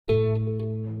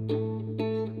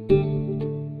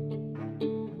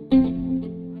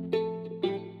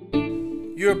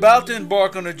You're about to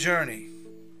embark on a journey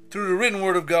through the written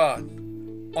word of God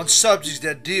on subjects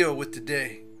that deal with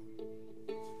today.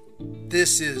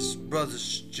 This is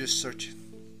Brothers Just Searching.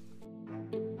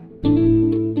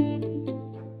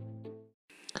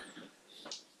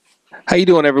 How you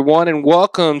doing, everyone, and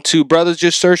welcome to Brothers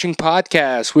Just Searching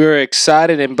podcast. We're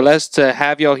excited and blessed to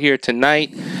have y'all here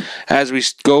tonight as we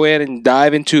go in and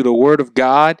dive into the Word of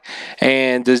God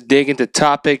and just dig into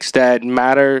topics that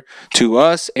matter to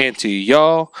us and to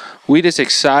y'all. We just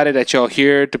excited that y'all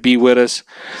here to be with us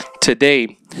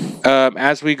today.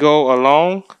 As we go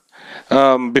along,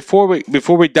 before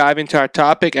we dive into our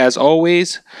topic, as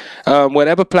always,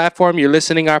 whatever platform you're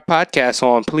listening our podcast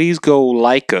on, please go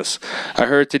like us. I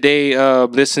heard today,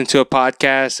 listening to a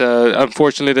podcast,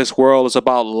 unfortunately this world is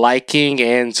about liking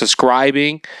and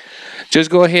subscribing. Just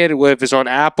go ahead, if it's on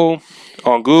Apple,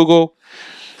 on Google,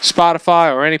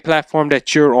 Spotify, or any platform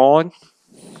that you're on,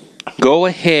 go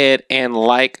ahead and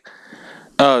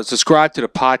subscribe to the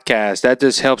podcast. That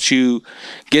just helps you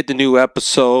get the new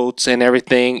episodes and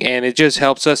everything, and it just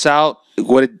helps us out.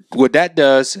 What that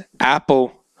does,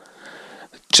 Apple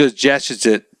just gestures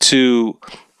it to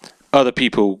other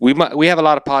people. We have a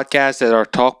lot of podcasts that are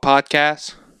talk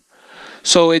podcasts,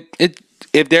 so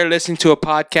if they're listening to a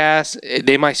podcast,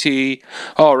 they might see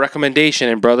a recommendation,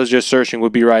 and Brothers Just Searching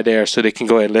would be right there, so they can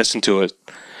go ahead and listen to it.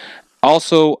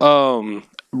 Also,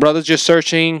 Brothers Just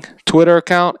Searching Twitter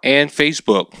account and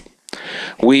Facebook.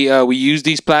 We use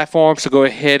these platforms to go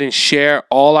ahead and share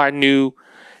all our new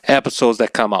episodes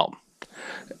that come out,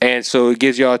 and so it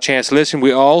gives y'all a chance to listen.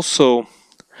 We also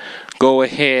go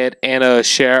ahead and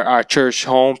share our church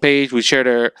homepage. We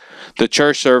share the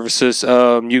church services.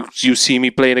 You see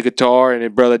me playing the guitar, and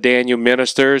then Brother Daniel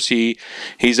ministers.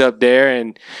 He's up there,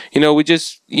 and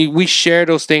we share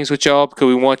those things with y'all because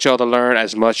we want y'all to learn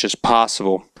as much as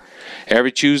possible.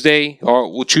 Every Tuesday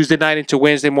night into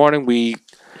Wednesday morning, we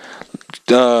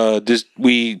publish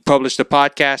the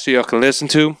podcast so y'all can listen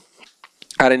to.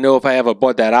 I didn't know if I ever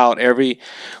brought that out.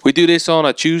 We do this on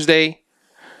a Tuesday,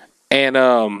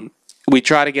 and we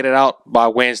try to get it out by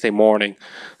Wednesday morning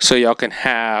so y'all can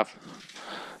have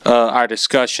our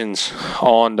discussions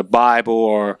on the Bible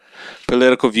or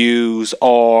political views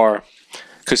or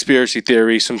conspiracy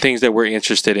theories, some things that we're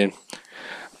interested in.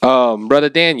 Brother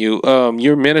Daniel,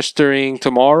 you're ministering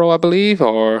tomorrow, I believe,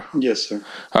 or? Yes, sir.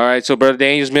 All right, so Brother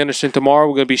Daniel's ministering tomorrow.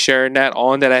 We're going to be sharing that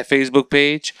on that Facebook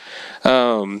page.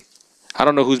 I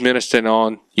don't know who's ministering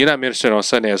on. You're not ministering on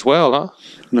Sunday as well, huh?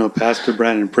 No, Pastor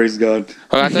Brandon, praise God.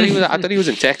 Oh, I thought he was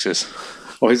in Texas.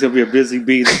 Oh, he's going to be a busy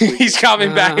bee this week. He's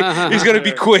coming back. He's going to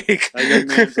be quick. That young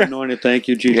man's anointed. Thank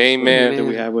you, Jesus. Amen. That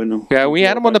we have with him. Yeah, we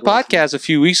had him on the podcast a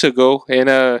few weeks ago, and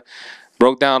had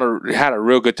a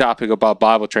real good topic about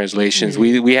Bible translations.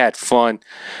 Mm-hmm. We had fun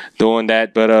doing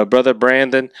that. But Brother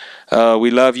Brandon, we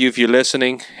love you if you're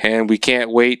listening, and we can't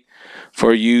wait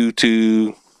for you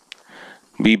to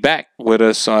be back with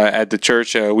us at the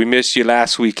church. We missed you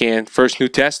last weekend. First New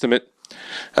Testament.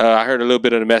 I heard a little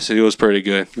bit of the message. It was pretty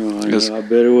good. Oh, I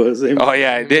bet it was. Amen. Oh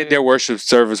yeah, their worship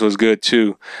service was good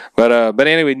too. But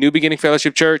anyway, New Beginning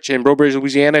Fellowship Church in Breaux Bridge,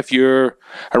 Louisiana. If you're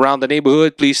around the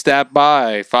neighborhood, please stop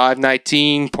by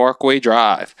 519 Parkway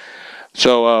Drive.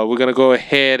 So we're gonna go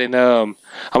ahead and I'm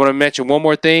gonna mention one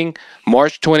more thing.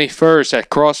 March 21st at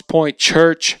Cross Point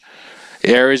Church,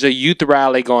 there is a youth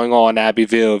rally going on in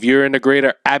Abbeville. If you're in the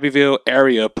greater Abbeville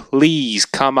area, please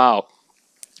come out.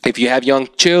 If you have young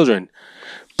children,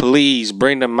 please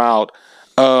bring them out.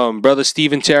 Brother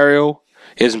Stephen Terrio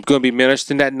is going to be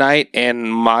ministering that night,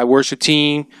 and my worship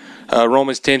team,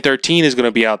 Romans 10:13, is going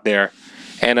to be out there.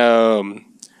 And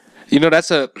that's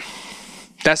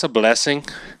a blessing.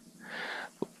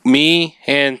 Me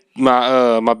and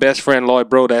my best friend Lloyd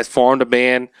Bro that formed a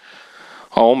band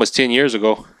almost 10 years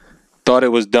ago thought it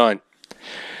was done.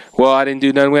 Well, I didn't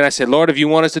do nothing with it. I said, Lord, if you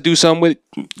want us to do something with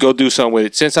it, go do something with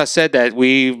it. Since I said that,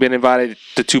 we've been invited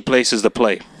to 2 places to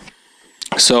play.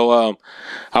 So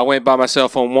I went by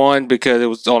myself on one because it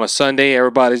was on a Sunday.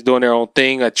 Everybody's doing their own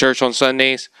thing at church on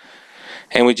Sundays.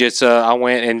 And I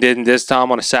went and did this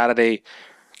time on a Saturday,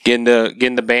 getting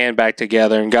the band back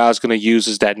together. And God's going to use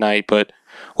us that night. But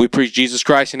we preach Jesus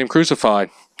Christ and Him crucified.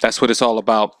 That's what it's all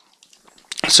about.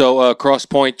 So Cross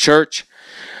Point Church.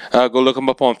 Go look them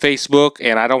up on Facebook,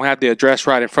 and I don't have the address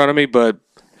right in front of me, but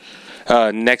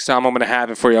next time I'm going to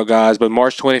have it for y'all guys. But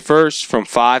March 21st from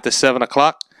 5 to 7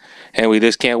 o'clock, and we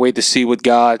just can't wait to see what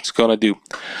God's going to do.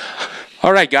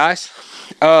 All right, guys.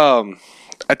 A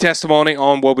testimony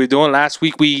on what we're doing. Last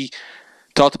week we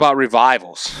talked about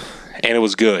revivals, and it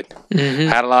was good. Mm-hmm.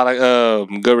 Had a lot of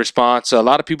good response. A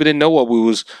lot of people didn't know what we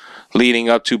was leading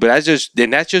up to, but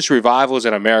that's just revivals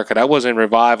in America. That wasn't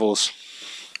revivals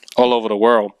all over the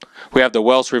world. We have the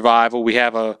Welsh revival.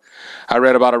 I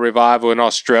read about a revival in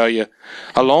Australia.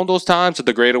 Along those times of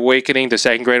the Great Awakening, the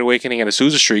Second Great Awakening, and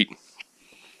Azusa Street.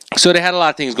 So they had a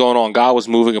lot of things going on. God was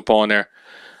moving upon there.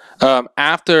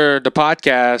 After the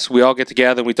podcast, we all get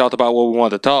together and we talked about what we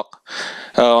wanted to talk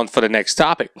for the next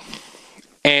topic.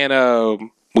 And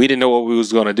we didn't know what we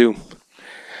was going to do.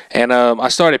 And I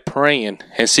started praying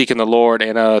and seeking the Lord.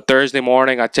 And Thursday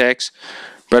morning, I text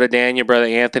Brother Daniel, Brother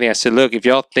Anthony. I said, look, if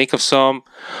y'all think of some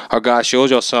or God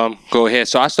shows y'all some, go ahead.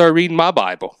 So I started reading my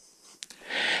Bible.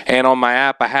 And on my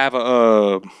app, I have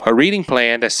a reading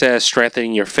plan that says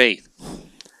strengthening your faith.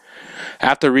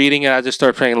 After reading it, I just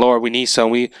started praying, Lord, we need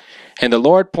some. And the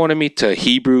Lord pointed me to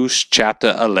Hebrews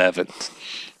chapter 11.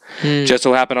 Just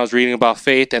so happened I was reading about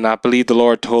faith, and I believe the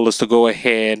Lord told us to go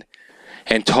ahead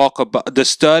and talk about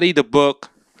the book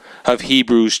of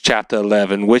Hebrews chapter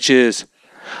 11, which is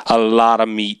a lot of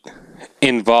meat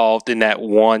involved in that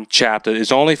one chapter.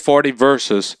 It's only 40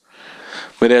 verses,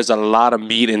 but there's a lot of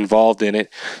meat involved in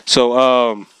it.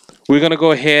 So we're going to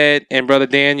go ahead, and Brother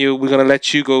Daniel, we're going to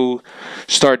let you go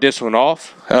start this one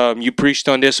off. You preached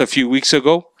on this a few weeks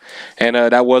ago, and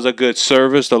that was a good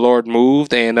service. The Lord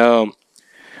moved, and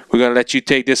we're going to let you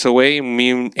take this away, and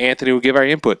me and Anthony will give our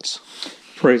inputs.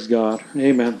 Praise God.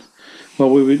 Amen.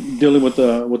 Well, we were dealing with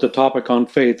the topic on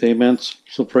faith. Amen.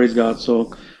 So praise God.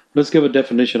 So let's give a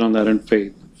definition on that in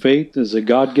faith. Faith is a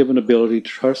God-given ability to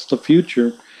trust the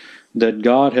future that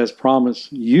God has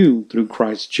promised you through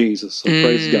Christ Jesus. So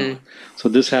praise God. So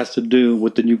this has to do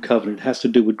with the new covenant. It has to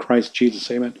do with Christ Jesus.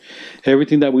 Amen.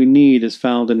 Everything that we need is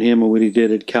found in Him and what He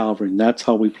did at Calvary. And that's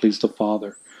how we please the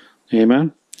Father.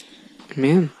 Amen.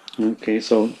 Amen. Okay,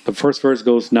 so the first verse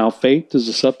goes, now faith is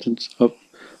the substance of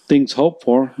things hoped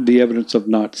for, the evidence of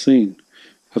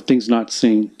things not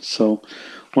seen. So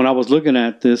when I was looking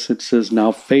at this, it says,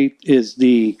 now faith is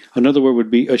another word would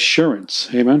be assurance.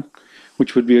 Amen.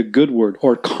 Which would be a good word,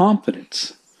 or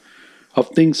confidence of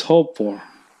things hoped for.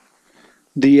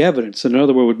 The evidence,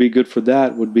 another word would be good for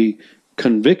that, would be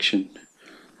conviction.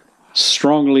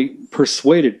 Strongly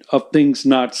persuaded of things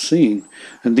not seen.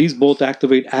 And these both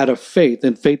activate out of faith.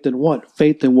 And faith in what?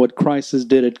 Faith in what Christ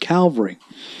did at Calvary.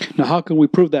 Now, how can we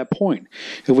prove that point?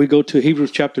 If we go to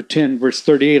Hebrews chapter 10, verse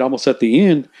 38, almost at the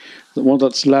end, one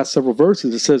of the last several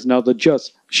verses, it says, now the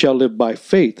just shall live by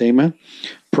faith. Amen.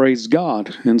 Praise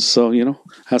God. And so,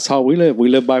 that's how we live. We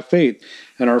live by faith.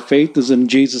 And our faith is in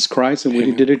Jesus Christ and what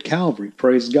He did at Calvary.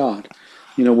 Praise God.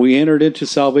 We entered into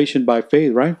salvation by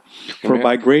faith, right? For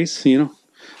by grace,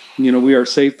 we are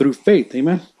saved through faith.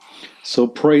 Amen. So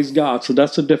praise God. So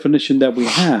that's the definition that we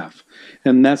have.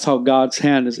 And that's how God's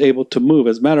hand is able to move.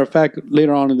 As a matter of fact,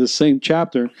 later on in the same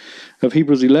chapter of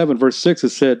Hebrews 11, verse 6, it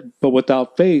said, but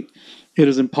without faith, it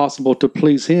is impossible to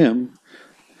please Him.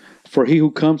 For he who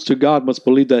comes to God must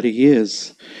believe that He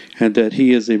is, and that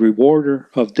He is a rewarder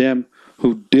of them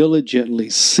who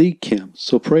diligently seek Him.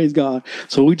 So praise God.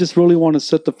 So we just really want to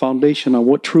set the foundation on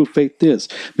what true faith is,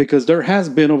 because there has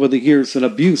been over the years an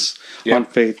abuse on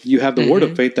faith. You have the word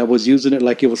of faith that was using it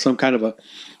like it was some kind of a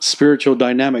spiritual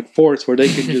dynamic force where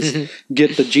they could just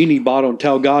get the genie bottle and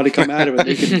tell God to come out of it.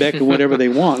 They can beckon whatever they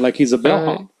want, like He's a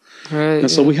bellhop. Right, and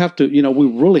so we have to, we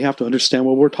really have to understand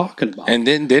what we're talking about. And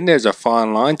then there's a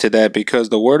fine line to that, because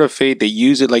the word of faith, they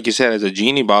use it, like you said, as a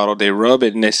genie bottle. They rub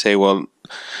it and they say, well,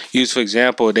 use, for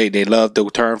example, they love the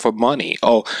term for money.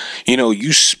 Oh,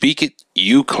 you speak it,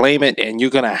 you claim it, and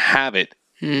you're going to have it.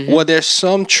 Well, there's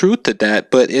some truth to that,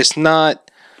 but it's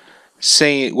not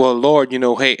saying, well, Lord,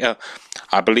 hey,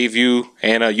 I believe you,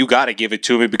 and you got to give it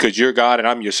to me because you're God and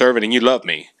I'm your servant and you love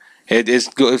me. It's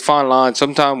a fine line.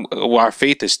 Sometimes our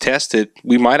faith is tested.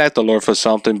 We might ask the Lord for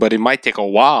something, but it might take a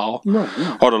while.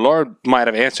 Or the Lord might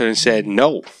have answered and said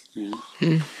no.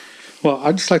 Well,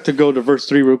 I'd just like to go to verse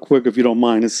 3 real quick, if you don't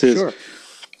mind. It says,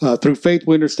 through faith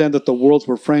we understand that the worlds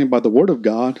were framed by the word of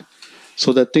God,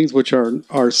 so that things which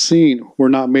are seen were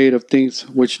not made of things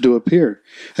which do appear.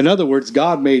 In other words,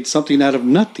 God made something out of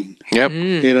nothing. Yep.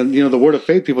 And, the word of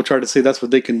faith, people try to say that's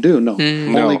what they can do. No,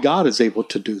 only God is able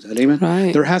to do that. Amen.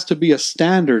 Right. There has to be a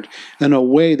standard and a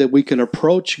way that we can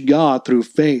approach God through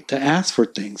faith to ask for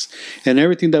things. And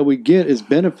everything that we get is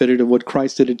benefited of what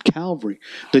Christ did at Calvary.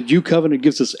 The new covenant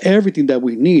gives us everything that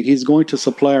we need. He's going to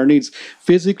supply our needs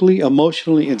physically,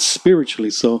 emotionally, and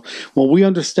spiritually. So when we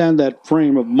understand that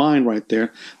frame of mind right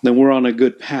there, then we're on a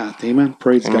good path. Amen.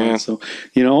 Praise God. So,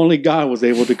 only God was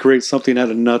able to create something out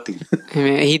of nothing.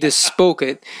 Amen. He just spoke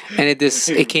it, and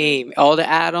it came. All the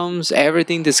atoms,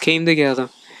 everything just came together.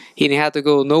 He didn't have to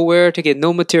go nowhere to get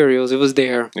no materials. It was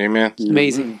there. Amen.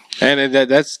 Amazing. And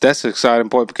that's an exciting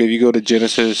point, because if you go to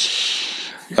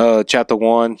Genesis chapter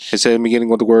 1. It said in the beginning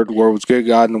with the Word was good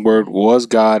God, and the Word was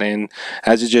God. And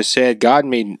as it just said,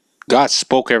 God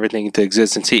spoke everything into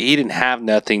existence. He didn't have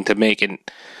nothing to make it.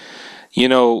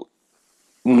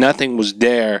 Nothing was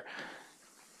there.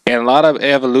 And a lot of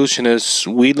evolutionists,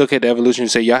 we look at evolution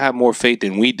and say, y'all have more faith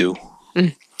than we do.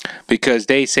 Because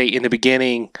they say in the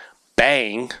beginning,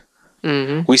 bang.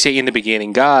 We say in the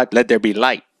beginning, God, let there be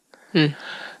light.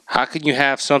 How can you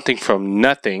have something from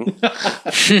nothing?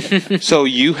 So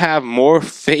you have more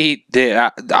faith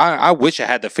than I wish I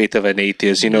had the faith of an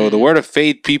atheist. The word of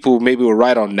faith, people maybe were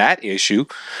right on that issue,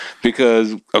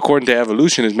 because according to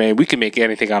evolutionists, man, we can make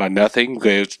anything out of nothing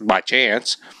because by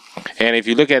chance. And if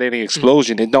you look at any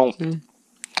explosion,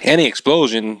 any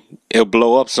explosion, it'll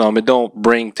blow up some. It don't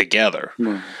bring together.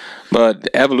 But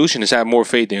evolutionists have more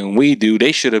faith than we do.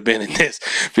 They should have been in this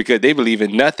because they believe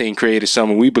in nothing created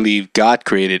something. We believe God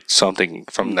created something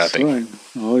from nothing. Right.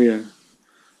 Oh, yeah.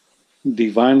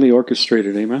 Divinely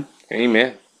orchestrated. Amen.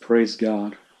 Amen. Praise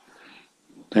God.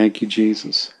 Thank you,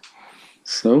 Jesus.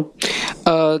 So?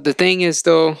 The thing is,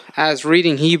 though, as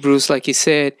reading Hebrews, like you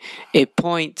said, it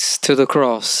points to the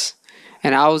cross.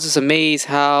 And I was just amazed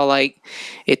how,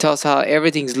 it talks how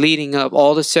everything's leading up,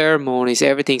 all the ceremonies,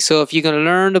 everything. So if you're going to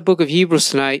learn the book of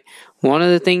Hebrews tonight, one of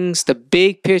the things, the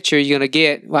big picture you're going to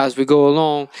get as we go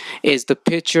along is the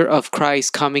picture of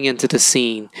Christ coming into the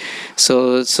scene.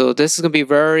 So this is going to be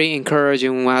very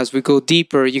encouraging. As we go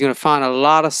deeper, you're going to find a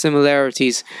lot of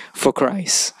similarities for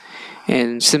Christ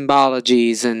and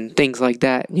symbologies and things like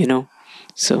that,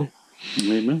 So.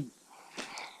 Amen.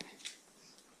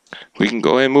 We can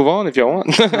go ahead and move on if y'all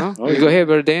want. Go ahead,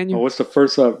 Brother Daniel. What's the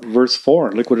first verse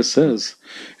 4? Look what it says.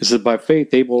 It says, by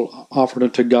faith Abel offered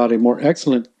unto God a more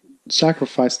excellent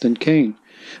sacrifice than Cain,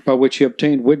 by which he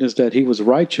obtained witness that he was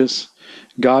righteous,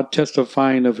 God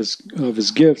testifying of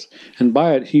his gifts, and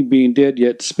by it he being dead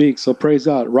yet speaks. So praise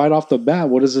God. Right off the bat,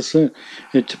 what does it say?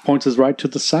 It points us right to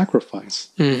the sacrifice.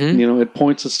 It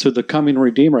points us to the coming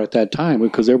Redeemer at that time,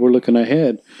 because they were looking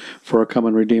ahead for a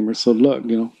coming Redeemer. So look,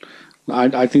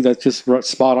 I think that's just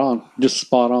spot on. Just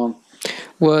spot on.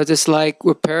 Well, just like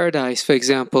with paradise, for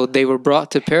example, they were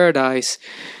brought to paradise,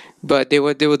 but they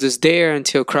were just there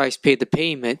until Christ paid the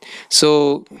payment.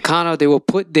 So kind of they were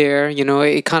put there,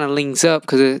 it kind of links up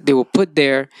because they were put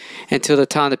there until the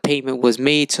time the payment was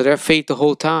made. So their faith the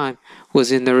whole time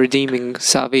was in the redeeming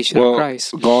salvation of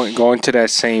Christ. Going to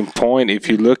that same point, if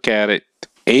you look at it,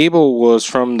 Abel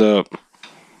was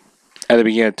at the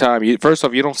beginning of time. First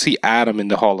off, you don't see Adam in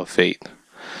the Hall of Faith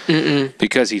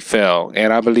because he fell,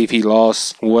 and I believe he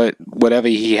lost whatever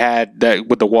he had that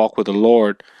with the walk with the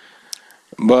Lord.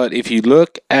 But if you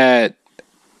look at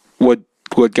what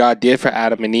God did for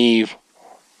Adam and Eve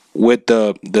with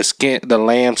the skin, the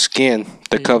lamb skin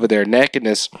to cover their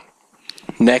nakedness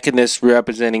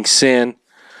representing sin,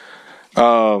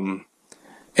 and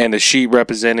the sheep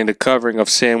representing the covering of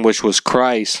sin, which was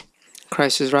Christ.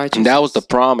 Christ is righteous. And that was the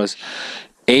promise.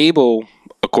 Abel,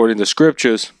 according to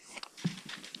scriptures,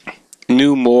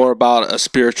 knew more about a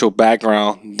spiritual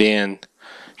background than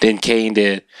Cain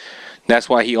did. That's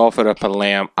why he offered up a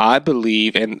lamb. I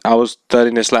believe, and I was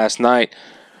studying this last night,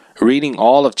 reading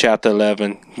all of chapter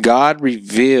 11, God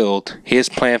revealed his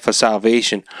plan for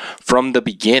salvation from the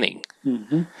beginning.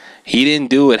 He didn't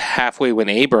do it halfway with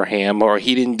Abraham, or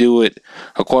he didn't do it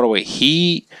a quarter way.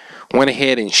 He went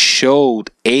ahead and showed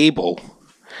Abel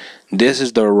this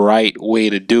is the right way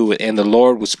to do it, and the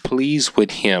Lord was pleased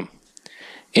with him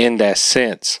in that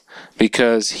sense,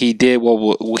 because he did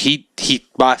what he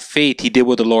by faith he did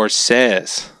what the Lord said,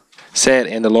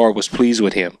 and the Lord was pleased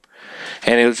with him.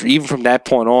 And it was even from that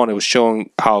point on, it was showing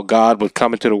how God would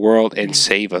come into the world and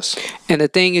save us. And the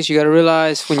thing is, you got to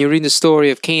realize when you read the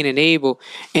story of Cain and Abel,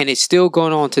 and it's still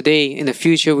going on today. In the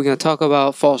future, we're going to talk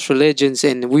about false religions,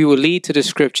 and we will lead to the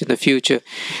scripture in the future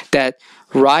that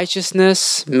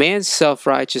righteousness, man's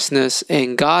self-righteousness,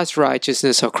 and God's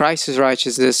righteousness or Christ's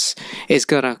righteousness is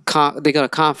they're gonna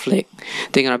conflict.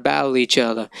 They're gonna battle each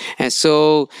other, and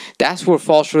so that's where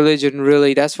false religion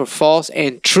that's where false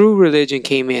and true religion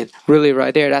came in. Really,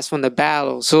 right there. That's when the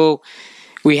battle. So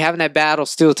we having that battle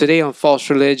still today on false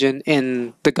religion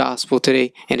and the gospel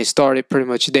today, and it started pretty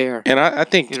much there. And I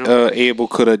think Abel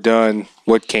could have done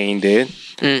what Cain did.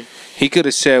 He could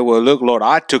have said, well, look, Lord,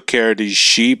 I took care of these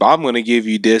sheep. I'm going to give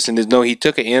you this. And no, he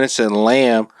took an innocent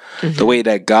lamb the way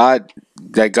that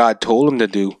God told him to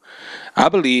do. I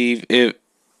believe if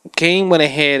Cain went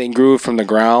ahead and grew it from the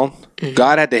ground,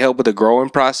 God had to help with the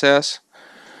growing process.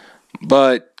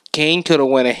 But Cain could have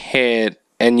went ahead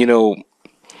and,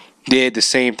 did the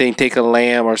same thing, take a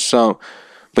lamb or something.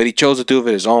 But he chose to do it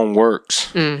with his own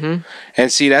works. And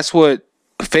see, that's what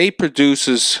faith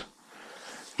produces.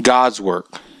 God's work.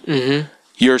 Mm-hmm.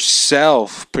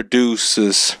 Yourself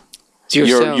produces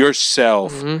Yourself.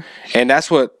 yourself. Mhm. And that's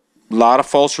what a lot of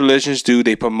false religions do.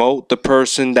 They promote the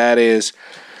person that is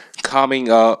coming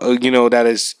that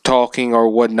is talking or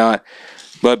whatnot.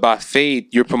 But by faith,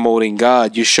 you're promoting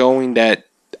God. You're showing that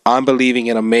I'm believing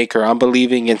in a maker. I'm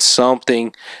believing in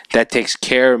something that takes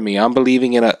care of me. I'm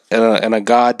believing in a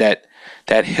God that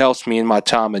helps me in my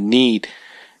time of need.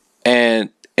 And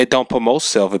it don't promote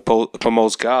self. It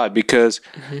promotes God. Because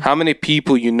how many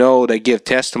people that give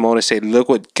testimony and say, look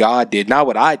what God did, not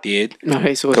what I did.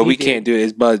 Okay, so what Because he we did. can't do it.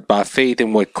 It's but by faith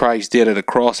in what Christ did at the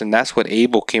cross. And that's what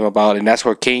Abel came about. And that's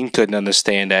where Cain couldn't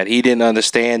understand that. He didn't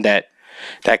understand that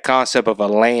concept of a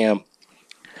lamb,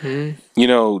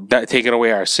 that taking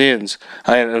away our sins.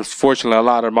 And unfortunately, a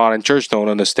lot of modern church don't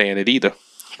understand it either.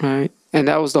 Right. And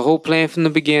that was the whole plan from the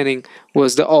beginning,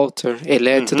 was the altar. It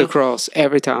led to the cross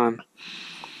every time.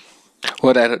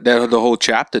 Well, that the whole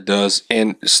chapter does.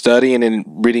 And studying and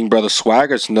reading Brother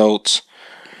Swaggert's notes,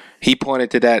 he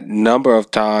pointed to that number of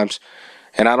times.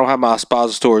 And I don't have my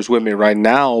expositories with me right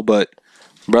now, but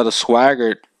Brother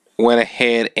Swaggart went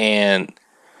ahead and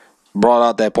brought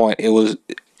out that point. It was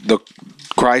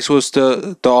Christ was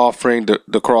the offering,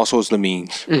 the cross was the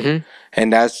means.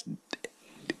 And that's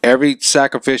every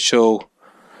sacrificial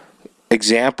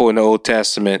example in the Old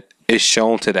Testament is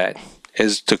shown to that,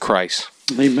 is to Christ.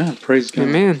 Amen. Praise God.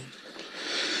 Amen.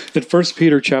 In 1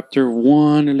 Peter chapter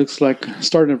 1, it looks like,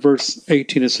 starting at verse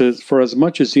 18, it says, "For as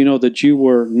much as you know that you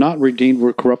were not redeemed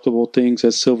with corruptible things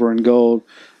as silver and gold,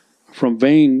 from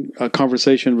vain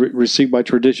conversation received by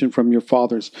tradition from your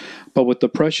fathers, but with the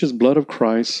precious blood of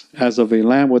Christ, as of a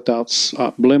lamb without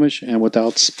blemish and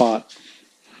without spot,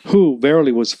 who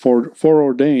verily was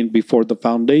foreordained before the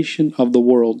foundation of the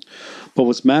world, but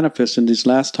was manifest in these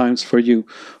last times for you,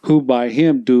 who by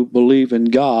him do believe in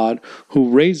God, who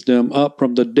raised him up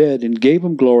from the dead and gave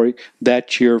him glory,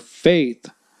 that your faith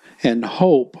and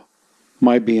hope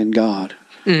might be in God."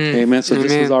 Amen. So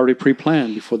this Amen. was already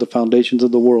pre-planned before the foundations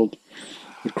of the world.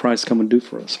 What Christ come and do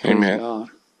for us. Praise Amen. God.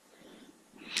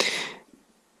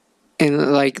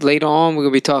 And like later on, we're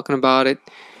going to be talking about it.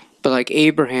 But like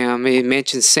Abraham, it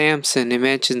mentions Samson, it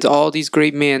mentions all these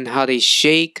great men, how they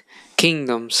shake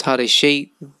kingdoms, how they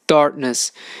shake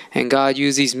darkness. And God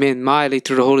used these men mightily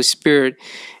through the Holy Spirit.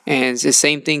 And it's the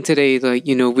same thing today. Like,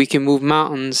 we can move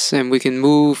mountains and we can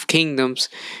move kingdoms,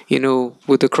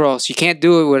 with the cross. You can't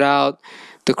do it without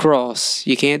the cross.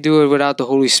 You can't do it without the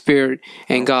Holy Spirit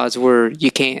and God's word. You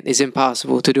can't. It's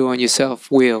impossible to do on yourself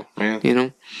will. Yeah.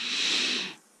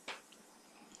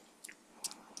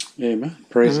 Amen.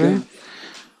 Praise Amen. God.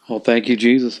 Well, thank you,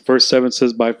 Jesus. Verse 7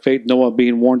 says, "By faith Noah,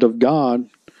 being warned of God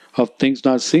of things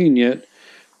not seen yet,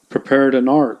 prepared an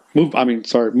ark." Moved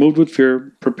with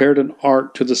fear, prepared an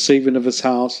ark to the saving of his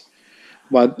house,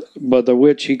 by the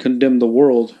which he condemned the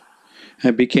world,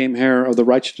 and became heir of the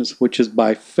righteousness which is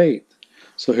by faith.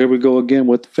 So here we go again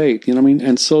with faith.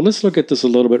 And so let's look at this a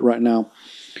little bit right now.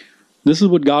 This is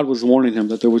what God was warning him,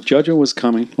 that there was judgment was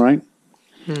coming, right?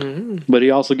 But he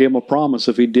also gave him a promise.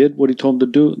 If he did what he told him to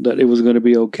do, that it was going to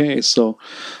be okay. So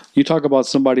you talk about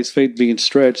somebody's faith being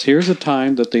stretched. Here's a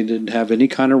time that they didn't have any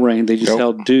kind of rain. They just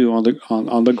held dew on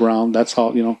the ground. That's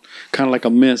how, kind of like a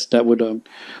mist that would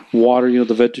water,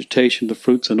 the vegetation, the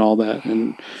fruits and all that.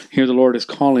 And here the Lord is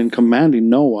commanding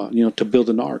Noah, to build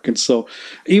an ark. And so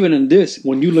even in this,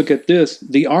 when you look at this,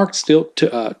 the ark still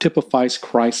typifies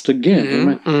Christ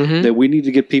again. Amen? That we need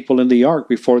to get people in the ark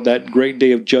before that great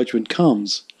day of judgment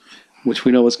comes, which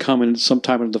we know is coming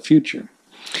sometime in the future.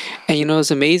 And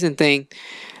it's an amazing thing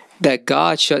that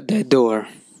God shut that door.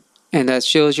 And that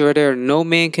shows you right there, no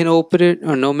man can open it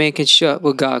or no man can shut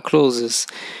what God closes.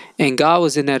 And God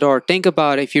was in that ark. Think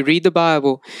about it. If you read the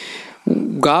Bible,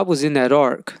 God was in that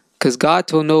ark. Because God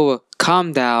told Noah,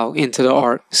 "Come thou into the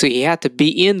ark." So he had to be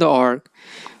in the ark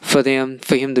for him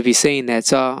to be saying that.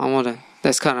 So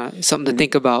that's kind of something to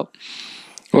think about.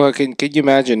 Well, can you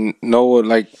imagine Noah,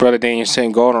 like Brother Daniel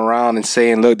saying, going around and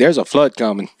saying, "Look, there's a flood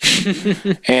coming."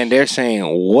 And they're saying,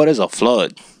 "What is a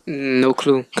flood?" No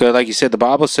clue. Because like you said, the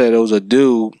Bible said it was a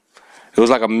dew. It was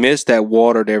like a mist that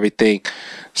watered everything.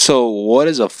 So what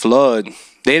is a flood?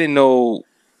 They didn't know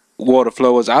what a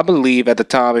flood was. I believe at the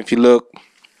time, if you look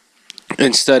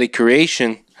and study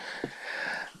creation,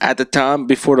 at the time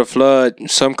before the flood,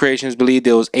 some creations believed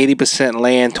there was 80%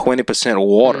 land, 20%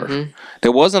 water.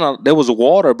 There was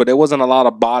water, but there wasn't a lot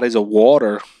of bodies of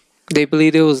water. They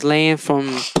believed it was land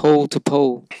from pole to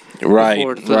pole. Right,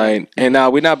 right. And now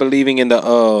we're not believing in the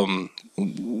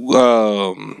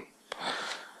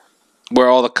where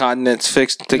all the continents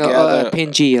fixed No, together.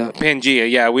 Pangea.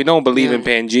 Pangea, yeah, we don't believe in Yeah.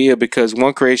 Pangea because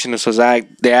one creationist was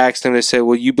they asked him, they said,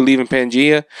 "Well, you believe in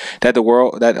Pangea, that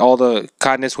all the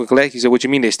continents were connected?" He said, "What you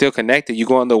mean? They're still connected. You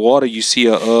go underwater, you see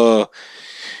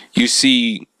you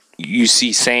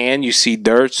see sand, you see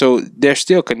dirt, so they're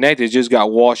still connected. It just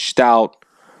got washed out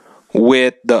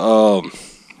with the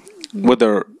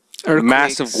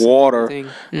massive Earthquakes, water,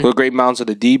 everything. where great mountains of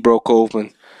the deep broke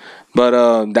open." But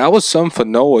that was something for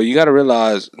Noah. You got to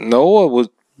realize Noah was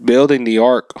building the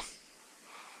ark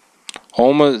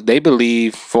almost, they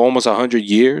believe, for almost 100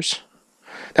 years.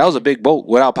 That was a big boat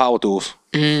without power tools.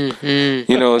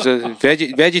 Mm-hmm. You know, so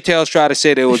VeggieTales try to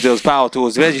say there was those power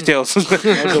tools.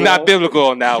 VeggieTales not biblical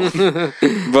on that one.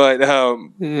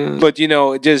 But you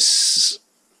know, it just,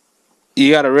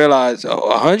 you got to realize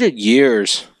 100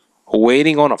 years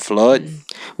waiting on a flood.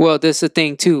 Well, that's the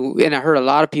thing too, and I heard a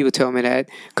lot of people tell me that.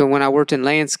 Because when I worked in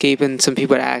landscaping, some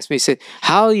people had asked me, said,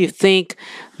 "How do you think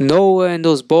Noah and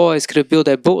those boys could have built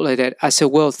that boat like that?" I said,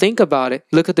 "Well, think about it.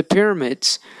 Look at the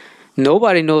pyramids.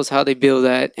 Nobody knows how they built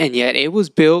that, and yet it was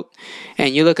built.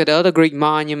 And you look at the other great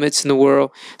monuments in the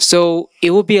world. So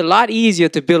it would be a lot easier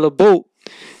to build a boat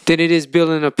than it is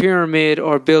building a pyramid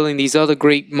or building these other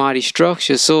great mighty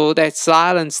structures." So that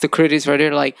silenced the critics right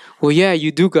there, like, "Well, yeah,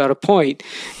 you do got a point,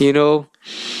 you know."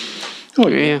 Oh,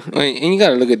 yeah. Yeah. And you got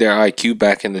to look at their IQ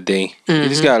back in the day. You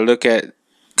just got to look at,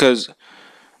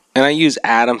 and I use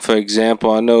Adam for example.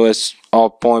 I know it's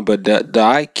off point, but the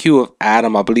IQ of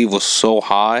Adam, I believe, was so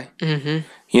high. Mm-hmm.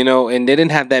 You know, and they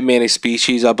didn't have that many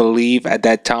species, I believe, at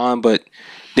that time. But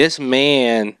this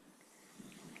man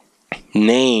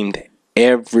named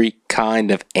every kind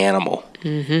of animal.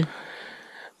 Mm-hmm.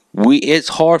 It's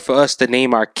hard for us to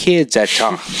name our kids at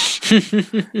times.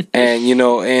 And you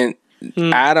know, and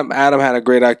Adam had a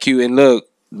great IQ. And look,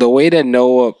 the way that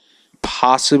Noah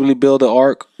possibly built the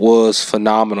ark was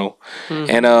phenomenal.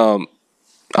 And I'm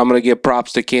gonna give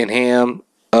props to Ken Ham,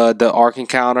 the Ark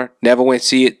Encounter. Never went to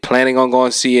see it, planning on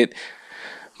going to see it.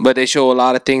 But they show a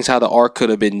lot of things how the ark could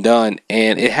have been done.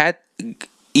 And it had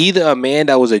either a man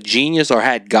that was a genius or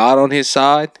had God on his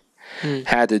side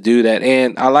had to do that.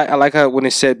 And I like how when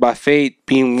it said, by faith,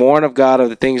 being warned of God of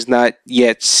the things not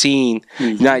yet seen,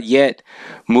 not yet,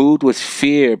 moved with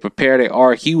fear, prepared the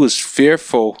ark. He was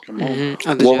fearful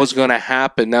what was going to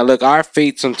happen. Now look, our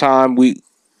faith sometimes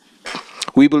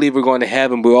we believe we're going to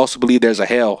heaven, but we also believe there's a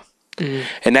hell.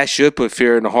 And that should put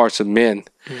fear in the hearts of men.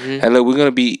 And look, we're going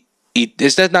to be,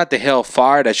 that's not the hell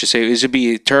fire that should say, it should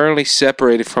be eternally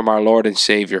separated from our Lord and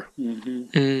Savior.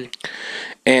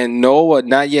 And Noah,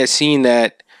 not yet seeing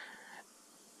that,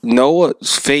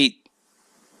 Noah's fate,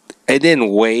 it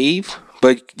didn't wave,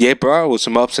 but yeah, bro, with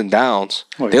some ups and downs.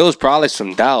 Oh, yeah. There was probably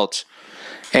some doubts.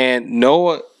 And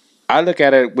Noah, I look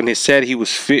at it when it said he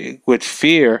was with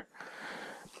fear.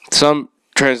 Some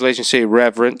translations say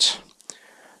reverence.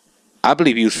 I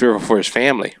believe he was fearful for his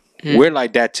family. We're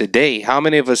like that today. How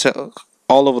many of us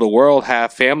all over the world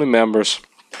have family members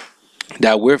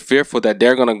that we're fearful that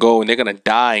they're going to go and they're going to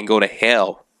die and go to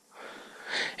hell?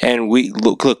 And we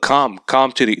look, come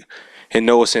to the, in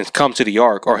Noah's sense, come to the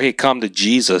ark, or hey, come to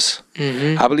Jesus.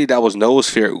 I believe that was Noah's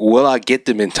fear. Will I get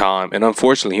them in time? And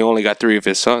unfortunately, he only got 3 of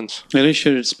his sons. And it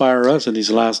should inspire us in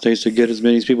these last days to get as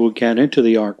many people we can into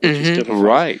the ark, which is different.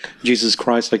 Right. Jesus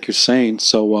Christ, like you're saying.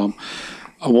 So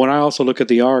when I also look at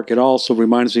the ark, it also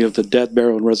reminds me of the death,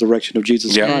 burial, and resurrection of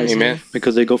Jesus Yeah, Christ. amen.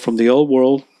 Because they go from the old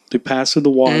world, they pass through the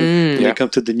water, and Yeah. they come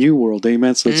to the new world.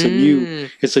 Amen. So it's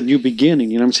a new beginning.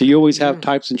 You know what I'm saying? You always have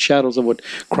types and shadows of what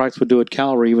Christ would do at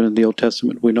Calvary, even in the Old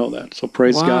Testament. We know that. So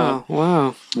praise God.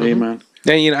 Wow. Amen.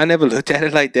 Then, you know, I never looked at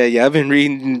it like that. Yeah, I've been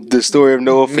reading the story of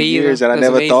Noah for Me either. years, and I That's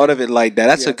never amazing. thought of it like that.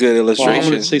 That's a good Well, I'm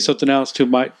illustration. going to say something else too.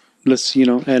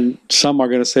 And some are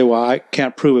going to say, well, I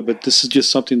can't prove it, but this is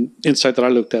just something insight that I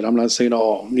looked at. I'm not saying,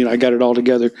 I got it all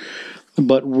together.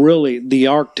 But really, the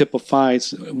ark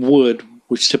typifies wood,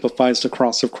 which typifies the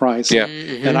cross of Christ. Yeah.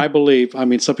 And I believe,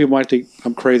 some people might think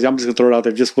I'm crazy. I'm just going to throw it out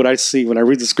there. Just what I see when I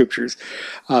read the scriptures.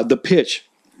 The pitch,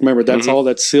 remember, that's all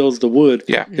that seals the wood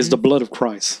Yeah. is the blood of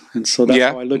Christ. And so that's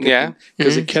Yeah. how I look Yeah. at it.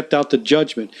 Because it kept out the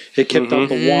judgment. It kept out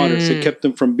the waters. It kept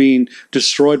them from being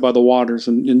destroyed by the waters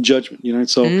and in judgment. You know,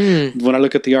 so when I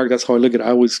look at the ark, that's how I look at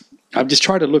it. I've just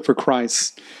tried to look for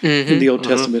Christ in the Old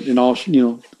Testament in all,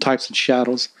 types and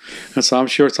shadows. And so I'm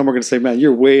sure some are going to say, man,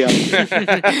 you're way out.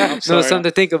 I'm So something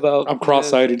to think about. I'm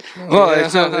cross-eyed. Well,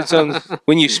 it's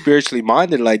when you're spiritually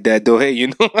minded like that, though, hey,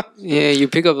 Yeah, you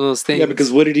pick up those things. Yeah,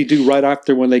 because what did he do right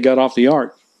after when they got off the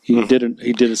ark? He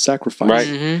did a sacrifice.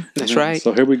 Right. That's right.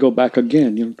 So here we go back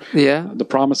again. Yeah. The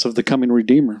promise of the coming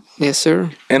Redeemer. Yes,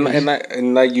 sir.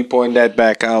 And like you point that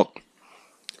back out,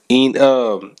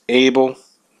 Abel,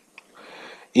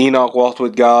 Enoch walked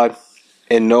with God,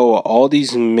 and Noah. All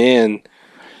these men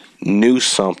knew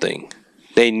something.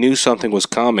 They knew something was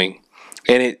coming.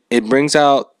 And it brings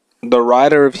out, the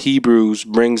writer of Hebrews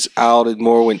brings out it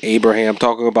more when Abraham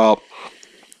talking about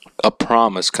a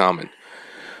promise coming.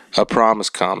 A promise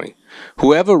coming.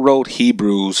 Whoever wrote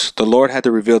Hebrews, the Lord had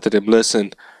to reveal to them,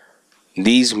 listen,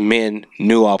 these men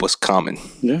knew I was coming.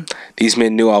 Yeah. These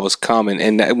men knew I was coming.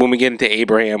 And when we get into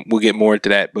Abraham, we'll get more into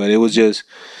that. But it was just,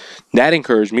 that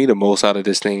encouraged me the most out of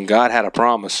this thing. God had a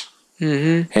promise.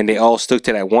 Mm-hmm. And they all stuck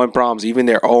to that one promise. Even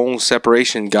their own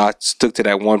separation, God stuck to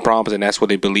that one promise, and that's what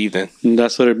they believed in. And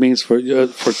that's what it means for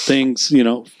things,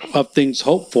 of things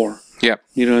hoped for. Yeah.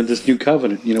 In this new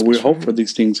covenant, we hope for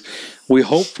these things. We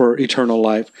hope for eternal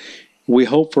life. We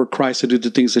hope for Christ to do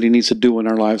the things that He needs to do in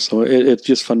our lives. So it's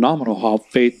just phenomenal how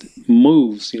faith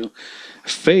moves.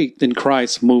 Faith in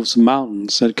Christ moves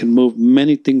mountains. It can move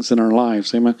many things in our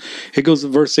lives. Amen. It goes to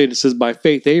verse 8. It says, by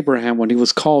faith Abraham, when he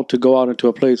was called to go out into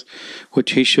a place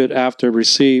which he should after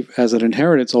receive as an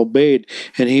inheritance, obeyed,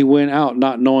 and he went out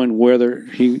not knowing whither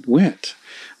he went.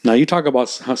 Now you talk about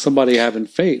somebody having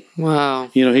faith. Wow.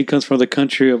 He comes from the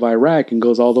country of Iraq and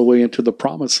goes all the way into the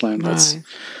promised land.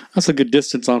 That's a good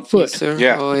distance on foot. Yes, sir.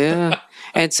 Yeah. Oh, yeah.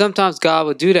 And sometimes God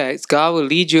will do that. God will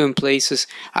lead you in places.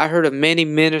 I heard of many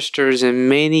ministers and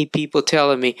many people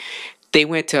telling me they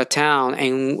went to a town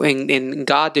and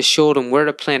God just showed them where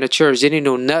to plant a church. They didn't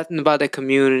know nothing about the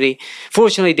community.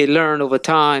 Fortunately, they learned over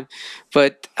time.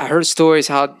 But I heard stories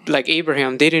how, like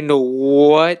Abraham, they didn't know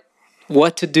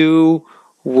what to do,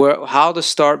 how to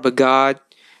start, but God,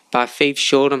 by faith,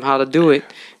 showed them how to do it.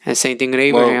 And same thing with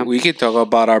Abraham. Well, we could talk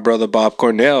about our brother Bob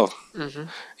Cornell.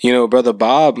 Mm-hmm. Brother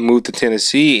Bob moved to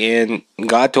Tennessee, and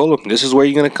God told him, this is where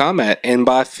you're going to come at. And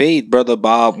by faith, brother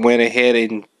Bob went ahead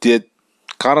and did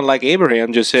kind of like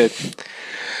Abraham, just said,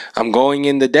 I'm going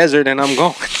in the desert and I'm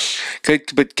going.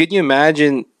 But could you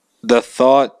imagine the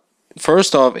thought?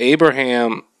 First off,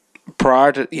 Abraham,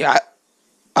 prior to,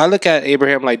 I look at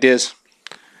Abraham like this.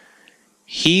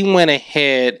 He went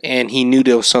ahead and he knew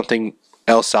there was something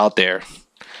else out there.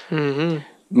 Mm-hmm.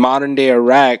 Modern day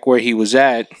Iraq, where he was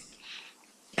at,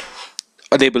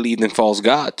 they believed in false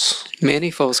gods.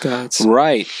 Many false gods.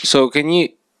 Right. So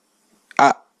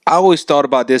I always thought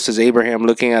about this as Abraham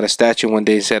looking at a statue one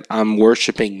day and said, I'm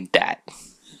worshiping that.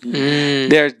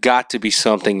 There's got to be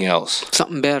something else.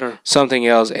 Something better. Something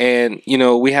else. And,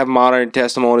 we have modern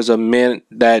testimonies of men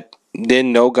that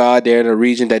didn't know God. They're in a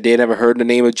region that they never heard the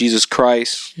name of Jesus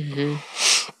Christ. Mm-hmm.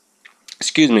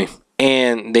 Excuse me.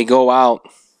 And they go out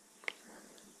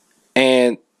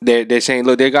and they're saying,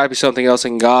 look, there got to be something else.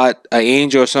 And God, an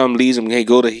angel or something leads them. Hey,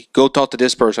 go talk to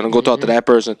this person and go talk to that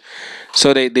person.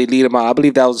 So they lead them out. I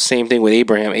believe that was the same thing with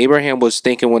Abraham. Abraham was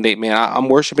thinking one day, man, I'm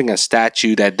worshiping a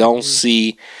statue that don't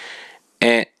see.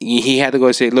 And he had to go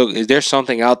and say, look, is there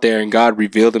something out there? And God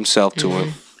revealed himself to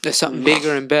him. There's something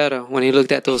bigger and better when he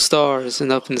looked at those stars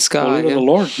and up in the sky. Well, the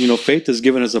Lord, faith is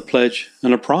given as a pledge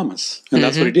and a promise. And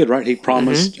that's what He did, right? He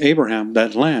promised Abraham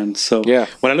that land. So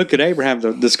when I look at Abraham,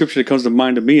 the scripture that comes to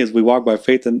mind to me is we walk by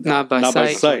faith and not by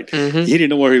sight. Mm-hmm. He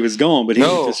didn't know where he was going, but he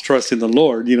was just trusting the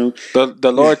Lord,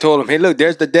 The Lord told him, hey, look,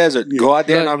 there's the desert. Go out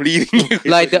there and I'm leading you.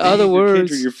 Like the other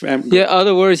words,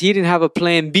 other words, he didn't have a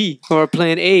plan B or a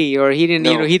plan A, or he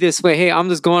didn't, he just went, hey, I'm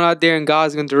just going out there and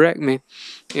God's going to direct me,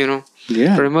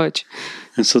 Yeah, pretty much.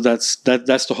 And so that's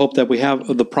the hope that we have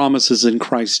of the promises in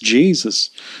Christ Jesus,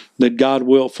 that God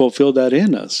will fulfill that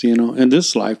in us, in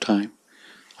this lifetime.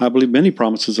 I believe many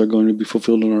promises are going to be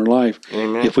fulfilled in our life.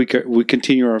 Amen. If we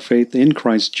continue our faith in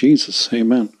Christ Jesus.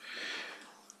 Amen.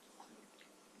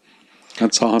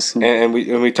 That's awesome. And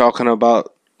we talking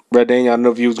about, Brother Daniel, I don't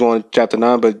know if you was going to chapter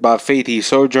 9, but by faith he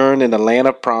sojourned in the land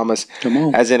of promise,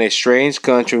 as in a strange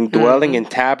country, dwelling in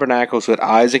tabernacles with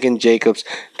Isaac and Jacob,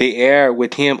 the heir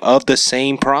with him of the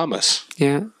same promise.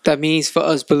 Yeah, that means for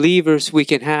us believers, we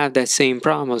can have that same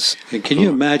promise. And can you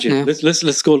imagine? Yeah.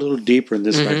 Let's go a little deeper in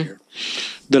this right here.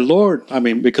 The Lord,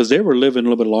 because they were living a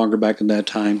little bit longer back in that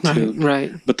time too.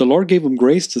 Right. But the Lord gave him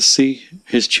grace to see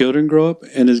his children grow up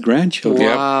and his grandchildren.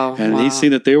 Wow. And He's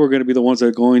seen that they were going to be the ones that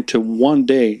are going to one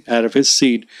day, out of his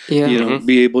seed,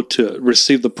 be able to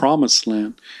receive the promised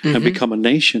land and become a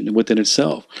nation within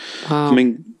itself. Wow.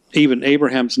 Even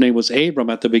Abraham's name was Abram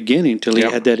at the beginning till he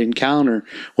had that encounter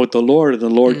with the Lord, and the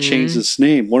Lord changed his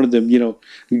name. One of them,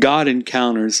 God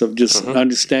encounters of just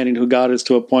understanding who God is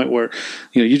to a point where,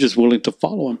 you're just willing to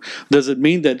follow Him. Does it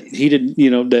mean that he didn't,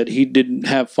 that he didn't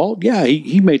have fault? Yeah,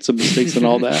 he made some mistakes and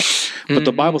all that. But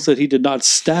the Bible said he did not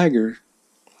stagger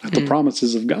at the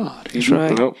promises of God. That's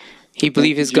right. He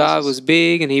believed his God was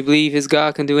big, and he believed his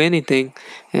God can do anything.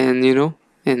 And,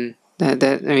 And that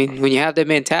I mean, when you have that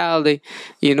mentality,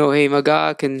 you know, hey, my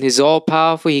God is all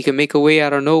powerful. He can make a way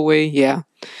out of no way. Yeah,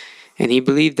 and he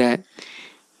believed that.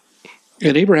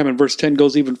 And Abraham in verse 10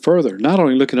 goes even further, not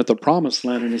only looking at the promised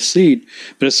land and his seed,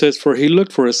 but it says, for he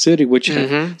looked for a city which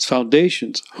has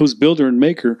foundations, whose builder and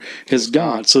maker is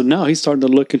God. So now he's starting to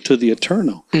look into the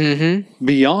eternal,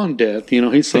 beyond death. You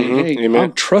know, he's saying, hey, Amen.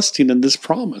 I'm trusting in this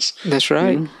promise. That's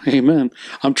right. You know? Amen.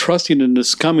 I'm trusting in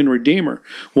this coming Redeemer.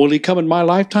 Will he come in my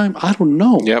lifetime? I don't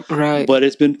know. Yep. Right. But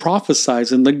it's been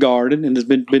prophesied in the garden and has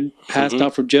been passed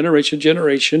down from generation to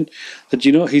generation that,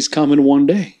 you know, he's coming one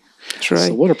day. That's right.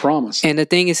 So what a promise. And the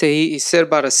thing is that he said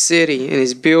about a city and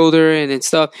his builder and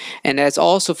stuff. And that's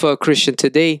also for a Christian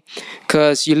today,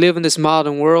 because you live in this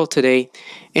modern world today.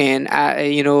 And,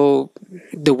 you know,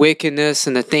 the wickedness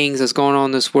and the things that's going on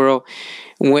in this world.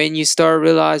 When you start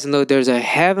realizing, look, there's a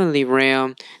heavenly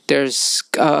realm, there's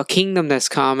a kingdom that's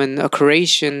coming, a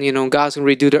creation, you know, God's going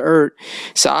to redo the earth.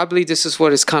 So I believe this is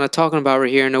what it's kind of talking about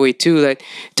right here in a way too. Like,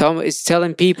 it's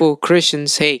telling people,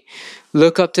 Christians, hey,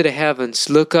 look up to the heavens,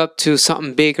 look up to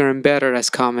something bigger and better that's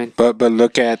coming. But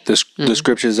look at the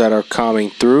scriptures that are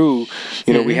coming through.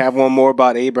 You know, we have one more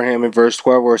about Abraham in verse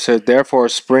 12 where it says, therefore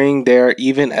spring there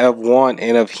even of one,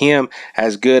 and of him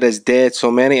as good as dead,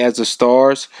 so many as the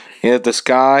stars in the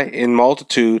sky in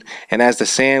multitude, and as the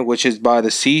sand which is by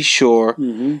the seashore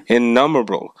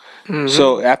innumerable.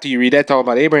 So after you read that, talk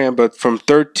about Abraham, but from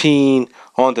 13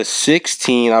 on to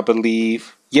 16, I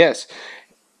believe, yes,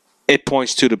 it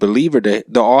points to the believer. The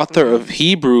author of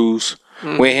Hebrews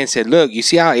went ahead and said, look, you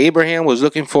see how Abraham was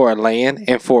looking for a land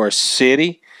and for a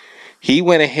city? He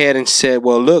went ahead and said,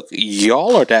 well, look,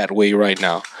 y'all are that way right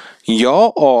now.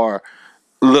 Y'all are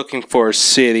looking for a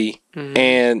city.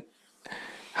 And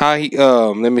how he,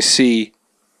 let me see.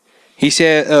 He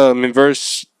said in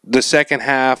the second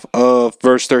half of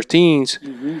verse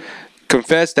 13,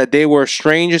 confess that they were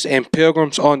strangers and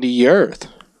pilgrims on the earth.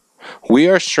 We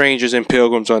are strangers and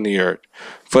pilgrims on the earth.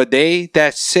 For they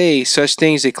that say such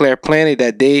things declare plainly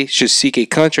that they should seek a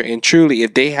country. And truly,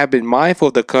 if they have been mindful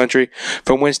of the country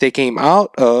from whence they came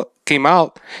out, they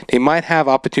might have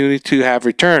opportunity to have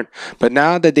returned. But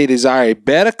now that they desire a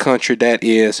better country, that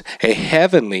is, a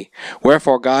heavenly,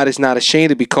 wherefore God is not ashamed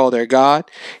to be called their God,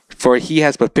 for he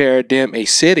has prepared them a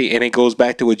city. And it goes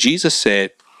back to what Jesus said.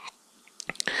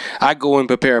 I go and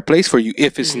prepare a place for you.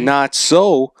 If it's not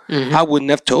so, I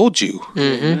wouldn't have told you.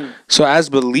 So as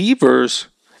believers,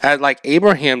 as like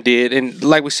Abraham did, and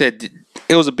like we said,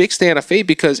 it was a big stand of faith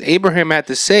because Abraham had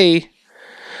to say,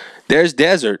 there's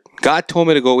desert. God told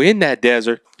me to go in that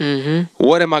desert.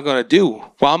 What am I going to do?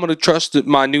 Well, I'm going to trust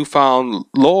my newfound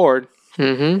Lord,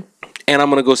 and I'm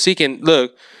going to go seek. And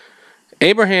look,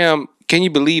 Abraham, can you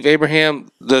believe Abraham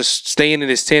just staying in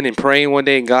his tent and praying one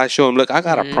day, and God showed him, look, I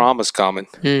got a promise coming.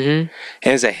 And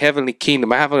it's a heavenly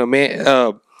kingdom. I have a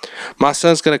man, my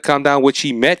son's going to come down, which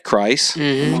he met Christ.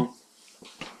 I'm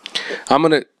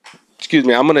going to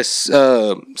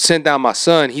send down my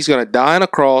son. He's going to die on a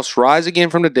cross, rise again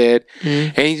from the dead,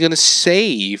 and he's going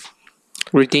to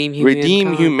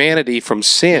redeem humanity from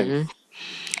sin.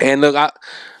 And look,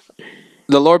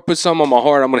 the Lord put something on my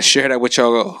heart. I'm going to share that with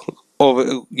y'all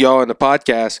in the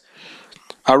podcast.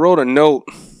 I wrote a note,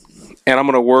 and I'm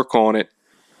going to work on it.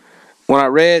 When I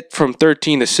read from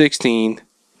 13 to 16,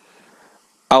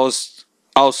 I was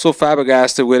so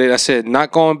flabbergasted with it. I said,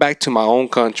 not going back to my own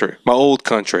country, my old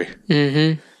country.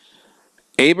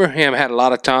 Abraham had a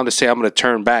lot of time to say, I'm going to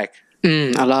turn back. A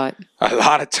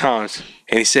lot of times.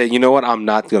 And he said, you know what? I'm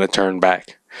not going to turn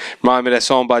back. Remind me of that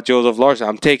song by Joseph Larson.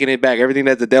 I'm taking it back. Everything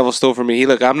that the devil stole from me.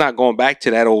 Look, I'm not going back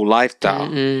to that old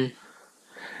lifestyle.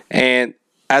 And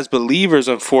as believers,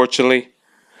 unfortunately,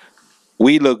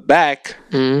 we look back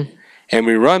and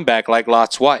we run back like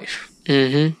Lot's wife.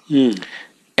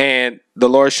 And the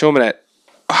Lord showed me that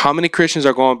how many Christians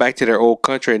are going back to their old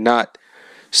country and not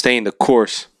staying the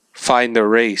course, fighting the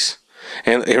race.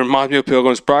 And it reminds me of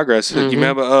Pilgrim's Progress. You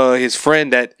remember his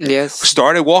friend that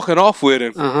started walking off with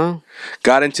him,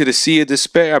 got into the sea of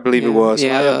despair, I believe it was.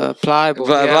 Pliable.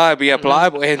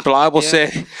 Pliable. And Pliable said,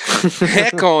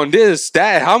 heck on this,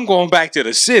 that, I'm going back to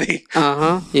the city.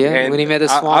 And when he met the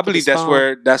swamp. I believe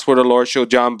that's where the Lord showed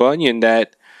John Bunyan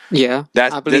that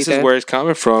this is where it's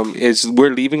coming from. Is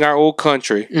we're leaving our old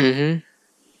country.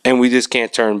 And we just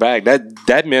can't turn back.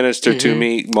 That ministered to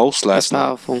me most last night.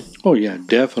 Powerful. Oh yeah,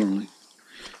 definitely.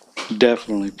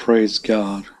 Praise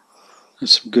God.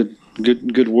 That's some good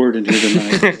word in here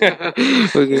tonight.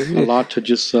 A lot to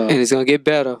just and it's gonna get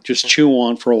better. Just chew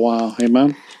on for a while.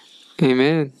 Amen.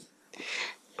 Amen.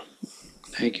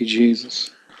 Thank you,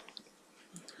 Jesus.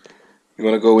 You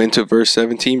want to go into verse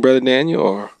 17, Brother Daniel,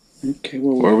 or Okay,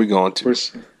 well, Where are we going to?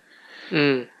 verse,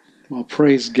 Mm. well,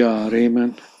 praise God.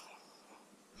 Amen.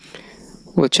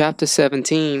 Well, chapter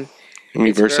 17. You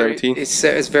mean verse very, 17?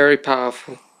 It's very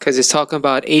powerful because it's talking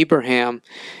about Abraham,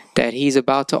 that he's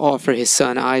about to offer his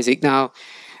son Isaac. Now,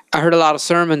 I heard a lot of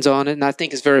sermons on it, and I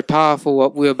think it's very powerful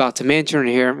what we're about to mention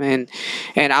here. And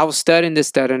I was studying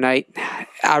this the other night.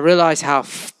 I realized how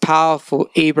powerful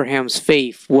Abraham's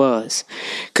faith was,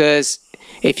 because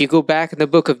if you go back in the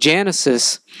book of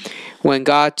Genesis, when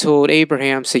God told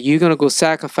Abraham, so you're going to go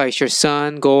sacrifice your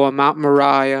son, go on Mount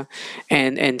Moriah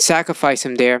and sacrifice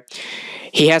him there.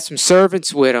 He had some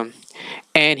servants with him.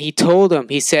 And he told them,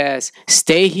 he says,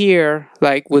 stay here,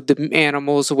 like with the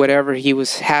animals or whatever he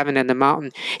was having in the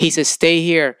mountain. He says, stay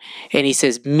here. And he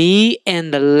says, me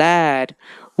and the lad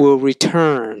will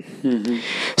return. Mm-hmm.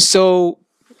 So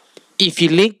if you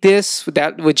link this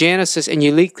with Genesis and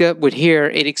you link that with here,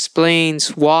 it explains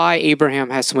why Abraham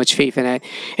has so much faith in that.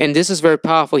 And this is very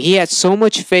powerful. He had so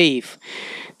much faith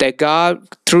that God,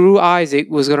 through Isaac,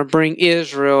 was going to bring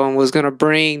Israel and was going to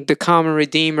bring the common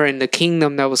Redeemer and the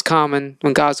kingdom that was common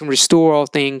when God's going to restore all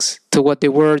things to what they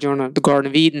were during the Garden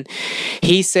of Eden.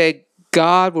 He said,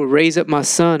 God will raise up my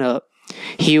son up.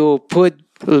 He will put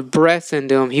breath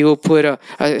into him. He will put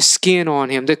a skin on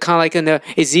him. They're kind of like in the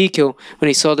Ezekiel when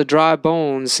he saw the dry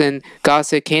bones, and God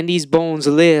said, can these bones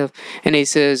live? And he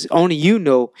says, only you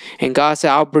know. And God said,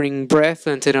 I'll bring breath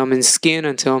into them and skin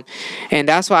into them. And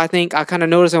that's why I think I kind of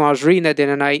noticed when I was reading that the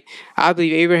other night, I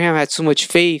believe Abraham had so much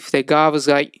faith that God was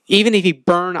like, even if he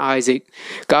burned Isaac,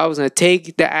 God was going to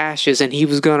take the ashes and he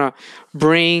was going to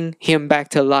bring him back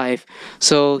to life.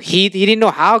 So he didn't know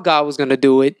how God was going to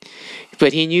do it,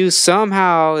 but he knew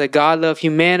somehow that God loved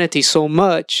humanity so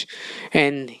much,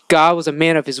 and God was a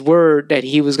man of his word, that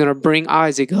he was going to bring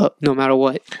Isaac up no matter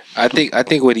what. I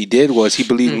think what he did was he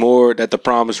believed more that the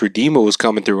promised Redeemer was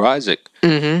coming through Isaac.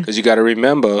 Because you got to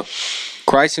remember,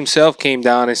 Christ himself came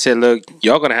down and said, look,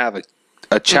 y'all going to have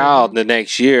a child the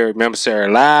next year. Remember,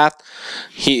 Sarah laughed.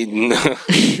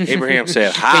 Abraham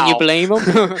said, how? Can you blame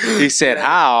him? He said,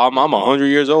 how? I'm 100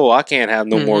 years old. I can't have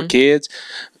no more kids.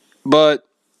 But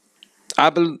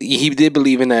he did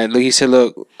believe in that. He said,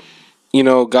 look, you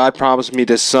know, God promised me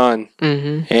this son,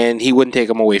 and he wouldn't take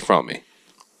him away from me.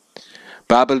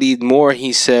 But I believed more.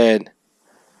 He said,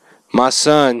 my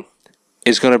son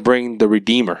is going to bring the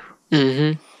Redeemer.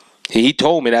 He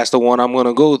told me that's the one I'm going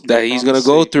to go, that he's going to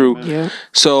go through. Yeah.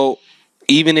 So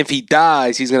even if he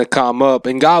dies, he's going to come up.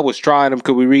 And God was trying him,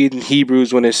 because we read in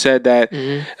Hebrews when it said that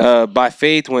by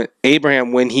faith, when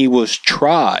Abraham, when he was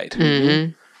tried,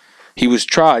 he was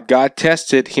tried. God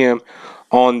tested him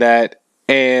on that.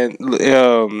 And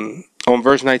on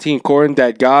verse 19, according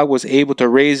that God was able to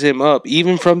raise him up,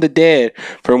 even from the dead,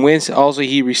 from whence also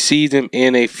he received him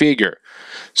in a figure.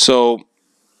 So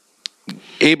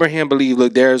Abraham believed,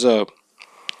 look,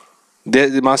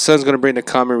 my son's going to bring the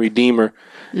common Redeemer,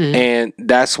 and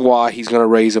that's why he's going to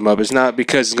raise him up. It's not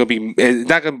because it's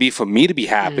not going to be for me to be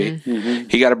happy.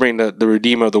 He got to bring the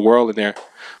Redeemer of the world in there.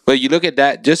 But you look at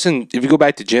that, if you go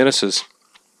back to Genesis,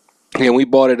 and we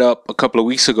brought it up a couple of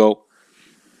weeks ago,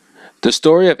 the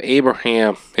story of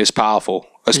Abraham is powerful,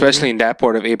 especially in that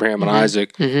part of Abraham and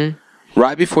Isaac.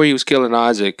 Right before he was killing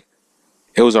Isaac,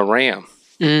 it was a ram.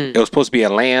 It was supposed to be a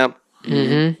lamb,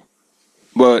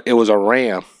 but it was a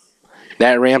ram.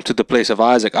 That ram took the place of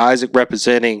Isaac. Isaac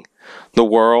representing the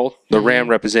world, the ram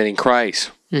representing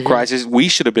Christ. We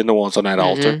should have been the ones on that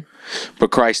altar, but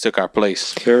Christ took our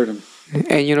place. Carried him.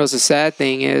 And you know, the sad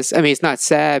thing is, I mean, it's not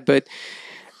sad, but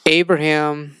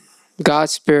Abraham, God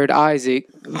spared Isaac,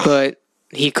 but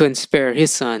he couldn't spare his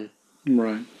son.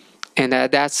 Right. And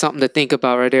that's something to think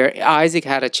about right there. Isaac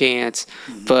had a chance,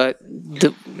 but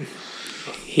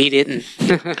he didn't.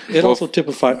 It also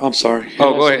typifies. I'm sorry.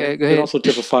 Oh, go ahead. It also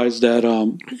typifies that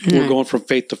we're going from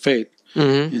faith to faith,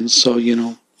 and so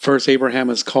first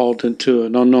Abraham is called into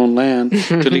an unknown land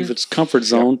to leave its comfort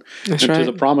zone into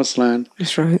the promised land.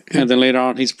 That's right. And then later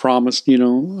on, he's promised,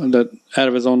 that out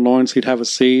of his own loins he'd have a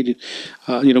seed,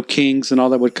 kings and all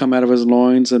that would come out of his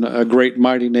loins, and a great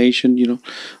mighty nation,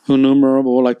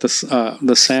 innumerable like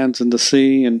the sands in the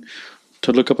sea, and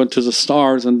to look up into the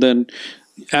stars. And then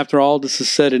after all this is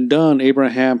said and done,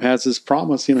 Abraham has his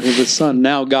promise, his son.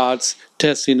 Now God's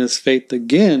testing his faith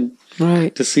again,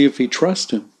 Right. to see if he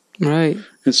trusts him. Right.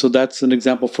 And so that's an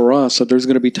example for us. So there's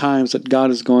going to be times that God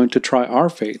is going to try our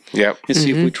faith Yep. and see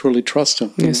if we truly trust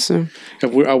Him. Yes, sir.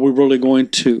 If are we really going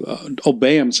to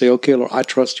obey Him and say, okay, Lord, I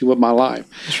trust you with my life.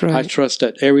 That's right. I trust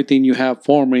that everything you have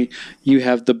for me, you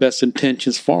have the best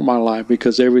intentions for my life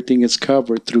because everything is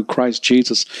covered through Christ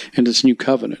Jesus in this new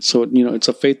covenant. So, it's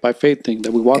a faith by faith thing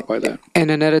that we walk by that.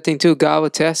 And another thing too, God will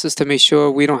test us to make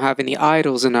sure we don't have any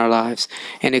idols in our lives.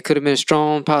 And it could have been a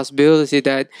strong possibility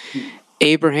that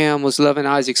Abraham was loving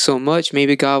Isaac so much,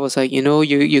 maybe God was like, you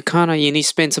need to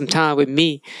spend some time with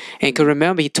me. And cause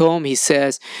remember, he told him, he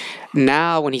says,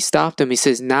 now when he stopped him, he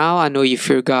says, now I know you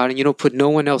fear God and you don't put no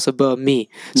one else above me.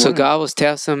 So God was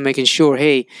testing him, making sure,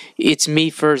 hey, it's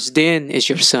me first, then it's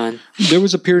your son. There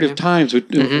was a period of times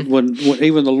when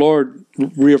even the Lord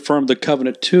reaffirmed the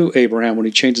covenant to Abraham when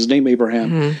he changed his name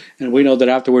Abraham. And we know that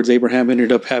afterwards Abraham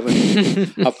ended up having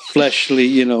a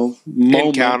fleshly, moment.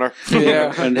 Encounter.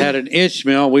 Yeah. And had an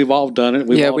Ishmael. We've all done it.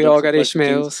 We all done got some fleshly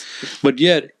Ishmaels. things. But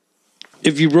yet,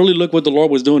 if you really look what the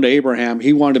Lord was doing to Abraham,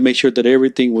 he wanted to make sure that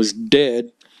everything was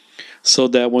dead so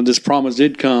that when this promise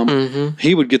did come,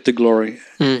 he would get the glory.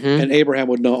 And Abraham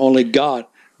would know only God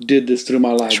did this through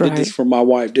my life, did this for my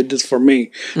wife, did this for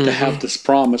me to have this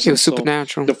promise. It was And so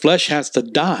supernatural. the flesh has to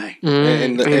die.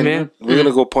 And Amen. we're going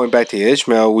to go point back to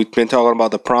Ishmael. We've been talking about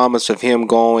the promise of him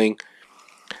going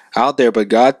out there, but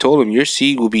God told him, your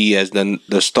seed will be as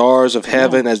the stars of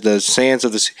heaven, as the sands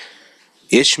of the sea.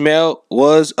 Ishmael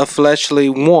was a fleshly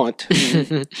want,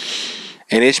 and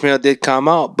Ishmael did come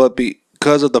out, but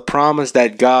because of the promise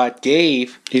that God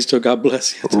gave, He still got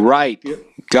blessed. right?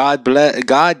 God bless.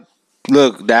 God,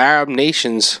 look, the Arab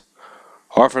nations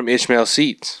are from Ishmael's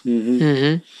seeds.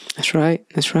 That's right.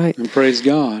 That's right. And praise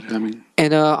God. I mean,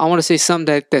 And I want to say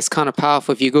something that's kind of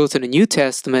powerful. If you go to the New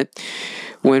Testament,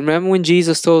 remember when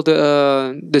Jesus told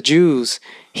the Jews,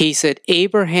 he said,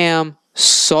 Abraham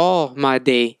saw my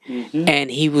day and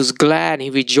he was glad and he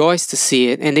rejoiced to see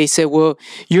it. And they said, well,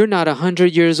 you're not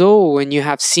 100 years old and you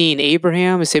have seen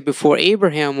Abraham. He said, before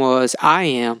Abraham was, I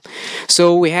am.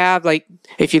 So we have, like,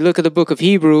 if you look at the book of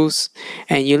Hebrews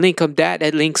and you link up that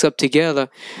links up together.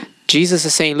 Jesus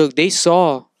is saying, look, they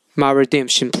saw my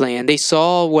redemption plan. They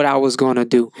saw what I was going to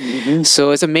do.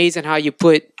 So it's amazing how you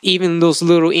put even those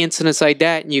little incidents like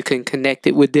that and you can connect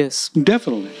it with this.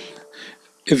 definitely.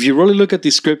 If you really look at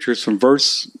these scriptures from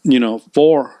verse,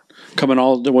 4, coming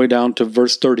all the way down to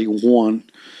verse 31,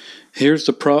 here's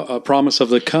the promise of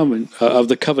the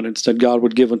covenants that God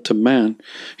would give unto man.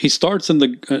 He starts in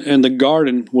the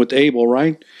garden with Abel,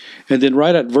 right? And then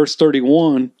right at verse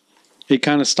 31, he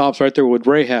kind of stops right there with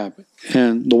Rahab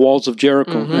and the walls of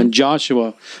Jericho and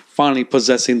Joshua finally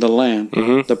possessing the land.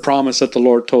 The promise that the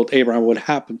Lord told Abraham would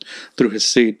happen through his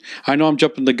seed. I know I'm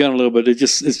jumping the gun a little bit.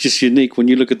 It's just unique when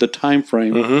you look at the time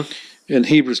frame in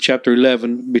Hebrews chapter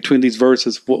 11 between these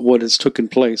verses, what has taken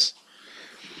place.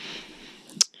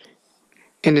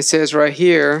 And it says right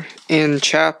here in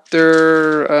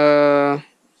chapter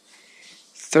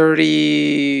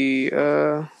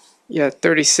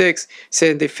 36,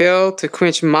 said they failed to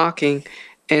quench mocking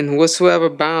and whatsoever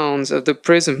bounds of the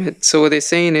imprisonment. So what they're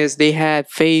saying is they had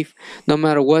faith no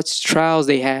matter what trials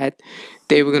they had.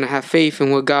 They were going to have faith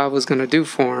in what God was going to do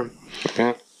for them.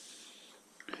 Okay.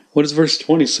 What does verse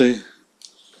 20 say?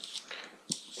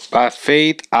 By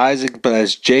faith, Isaac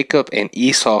blessed Jacob and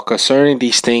Esau concerning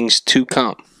these things to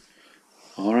come.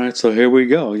 All right, so here we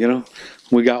go.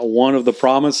 We got one of the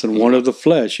promise and one of the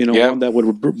flesh. One that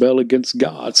would rebel against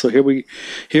God. So here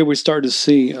we start to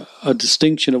see a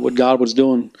distinction of what God was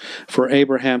doing for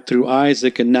Abraham through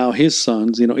Isaac and now his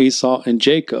sons, Esau and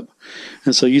Jacob.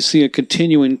 And so you see a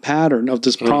continuing pattern of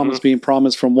this promise being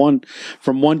promised from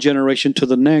one generation to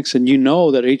the next. And you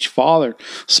know that each father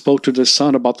spoke to their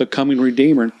son about the coming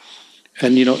Redeemer,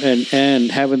 and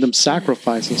and having them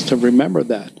sacrifices to remember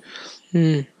that.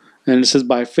 And it says,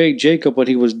 by faith, Jacob, when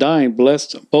he was dying,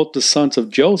 blessed both the sons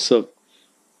of Joseph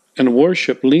and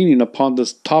worshiped, leaning upon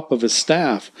the top of his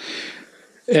staff.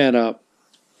 And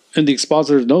in the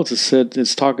expositor's notes,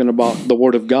 it's talking about the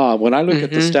word of God. When I look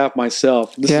at the staff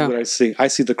myself, this is what I see. I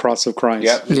see the cross of Christ.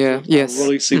 Yeah, yes. I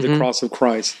really see the cross of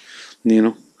Christ.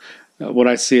 When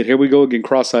I see it, here we go again,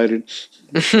 cross-eyed.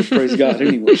 Praise God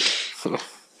anyway.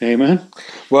 Amen.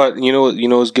 Well,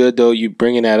 it's good though. You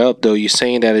bringing that up though. You're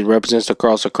saying that it represents the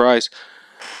cross of Christ.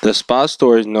 The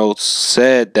expositor's notes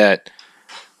said that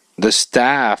the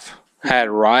staff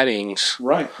had writings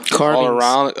Right. all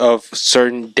around of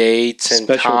certain dates and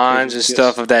Special times and occasions,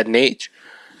 stuff of that nature.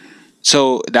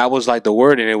 So that was like the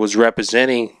word, and it was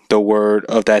representing the word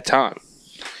of that time.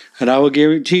 And I will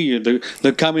guarantee you,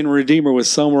 the coming Redeemer was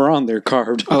somewhere on there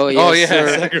carved. Oh, yes, Oh, yeah.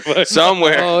 sir. Sacrifice.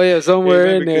 Somewhere. Oh, yeah, somewhere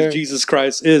Amen, in there. because Jesus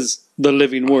Christ is the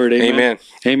living Word. Amen. Amen.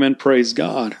 Amen. Praise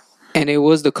God. And it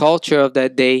was the culture of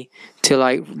that day to,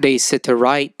 like, they said to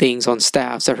write things on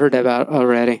staffs. I heard about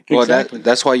already. Well, Exactly.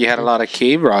 that's why you had a lot of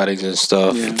cave writings and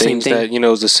stuff. Yeah. Same Things thing. that,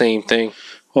 is the same thing.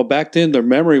 Well, back then, their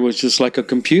memory was just like a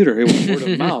computer. It was word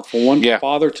of mouth from one Yeah.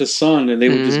 father to son, and they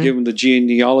would just give them the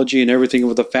genealogy and everything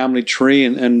with the family tree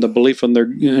and the belief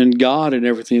in God and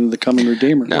everything, the coming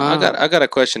Redeemer. Now, Wow. I got a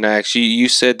question to ask you. You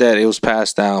said that it was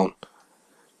passed down.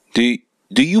 Do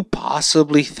you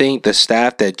possibly think the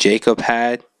staff that Jacob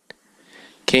had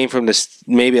came from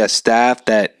maybe a staff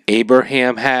that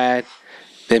Abraham had,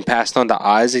 then passed on to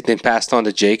Isaac, then passed on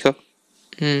to Jacob?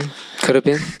 Could have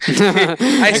been.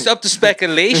 It's up to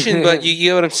speculation, but you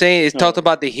get what I'm saying? It's talked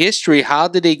about the history. How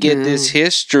did they get this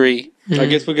history? I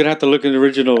guess we're going to have to look in the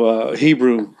original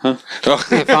Hebrew, huh?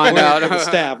 Find out. The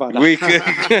staff. We could.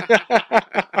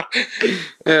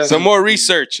 Some more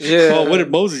research. Yeah. Well, what did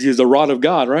Moses use? The rod of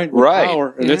God, right? Right.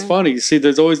 Power. And it's funny. You see,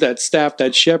 there's always that staff,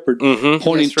 that shepherd,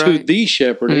 pointing That's right. to the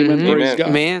shepherd. Amen. Praise Amen.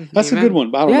 God. Man, That's amen. a good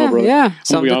one. I don't yeah, know, brother. yeah. I'll be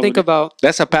Something to honest think with you. about.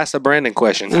 That's a Pastor Brandon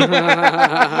question.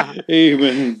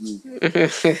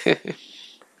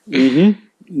 Amen.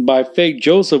 By faith,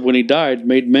 Joseph, when he died,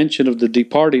 made mention of the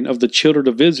departing of the children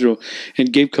of Israel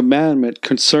and gave commandment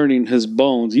concerning his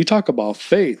bones. You talk about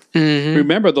faith.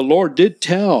 Remember, the Lord did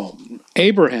tell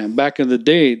Abraham back in the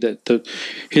day that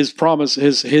his promise,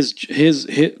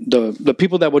 the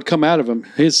people that would come out of him,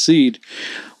 his seed,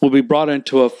 will be brought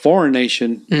into a foreign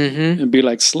nation and be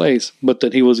like slaves, but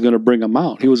that he was going to bring them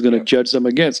out. He was going to judge them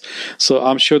against. So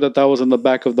I'm sure that was in the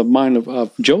back of the mind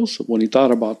of Joseph when he thought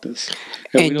about this.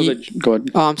 And we know that. Go ahead.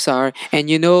 Oh, I'm sorry. And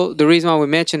the reason why we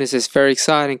mention this is very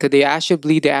exciting because they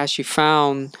actually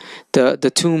found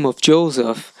the tomb of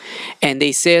Joseph. And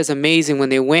they say it's amazing when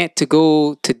they went to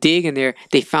go to dig in there,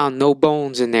 they found no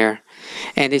bones in there.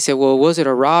 And they said, well, was it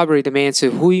a robbery? The man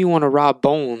said, who you want to rob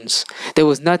bones? There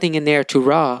was nothing in there to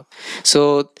rob.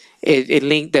 So it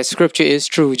linked that scripture is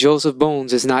true. Joseph's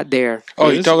bones is not there. Oh,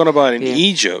 you're talking about in Yeah.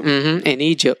 Egypt. In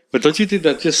Egypt. But don't you think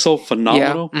that's just so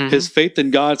phenomenal? Yeah, His faith in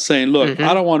God saying, look,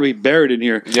 I don't want to be buried in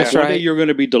here. That's One day right. you're going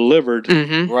to be delivered.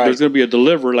 Right. There's going to be a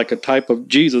deliverer, like a type of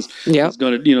Jesus, Yep. who's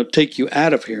going to take you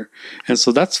out of here. And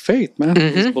so that's faith, man.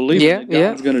 It's believing Yeah, that yeah.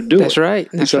 God's going to do That's it. right.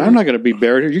 He That's said, right. I'm not going to be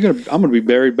buried here. I'm going to be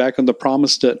buried back in the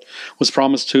promise that was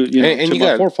promised to, And to you my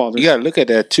got forefathers. you got to look at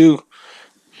that too.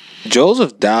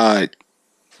 Joseph died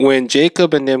when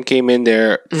Jacob and them came in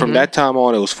there. From that time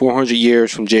on, it was 400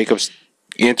 years from Jacob's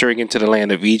entering into the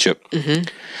land of Egypt.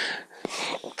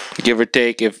 Give or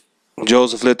take, if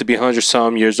Joseph lived to be 100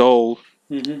 some years old,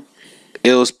 it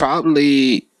was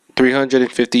probably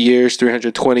 350 years,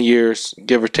 320 years,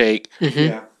 give or take,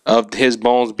 Yeah. of his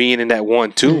bones being in that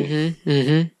one tomb.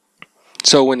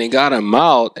 So when they got him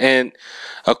out, and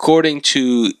according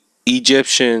to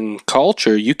Egyptian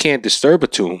culture, you can't disturb a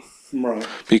tomb Right.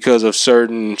 because of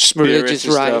certain spirits Religious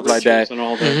and stuff rites. like that. And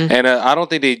all that. And I don't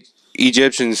think the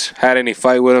Egyptians had any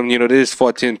fight with them. They just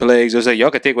fought 10 plagues. They was like,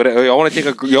 y'all can take whatever. You want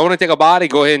to take a body?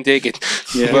 Go ahead and take it.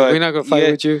 Yeah. But, We're not going to fight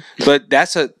yeah, with you. But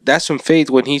that's some faith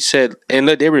when he said, and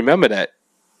look, they remember that.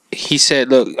 He said,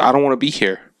 look, I don't want to be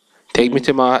here. Take me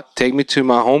to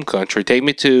my home country. Take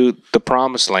me to the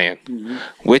promised land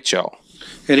with y'all.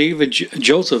 And even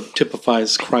Joseph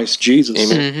typifies Christ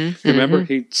Jesus. Amen. Remember,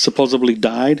 he supposedly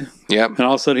died, Yep. and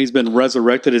all of a sudden he's been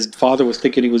resurrected. His father was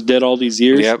thinking he was dead all these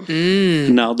years. Yep.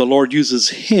 Now the Lord uses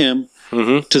him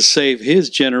to save his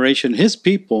generation, his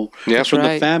people, That's from the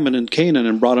right. famine in Canaan,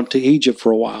 and brought him to Egypt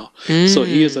for a while. So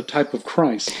he is a type of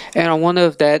Christ. And I wonder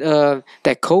if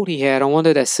that coat he had, I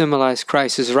wonder if that symbolized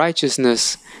Christ's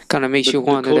righteousness. Kind of makes you The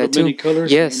wonder coat that of too. many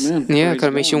colors? Yes. Amen. Yeah, Praise kind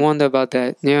of makes you God. wonder about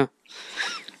that. Yeah.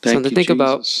 Thank Something to you, think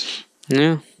about. Jesus.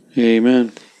 Yeah.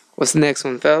 Amen. What's the next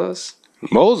one, fellas?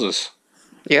 Moses.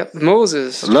 Yep,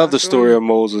 Moses. I love the story of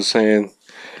Moses saying,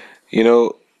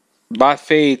 by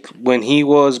faith, when he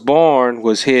was born,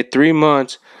 was hid 3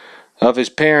 months of his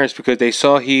parents because they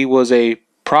saw he was a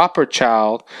proper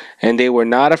child and they were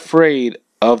not afraid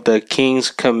of the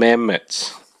king's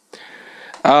commandments.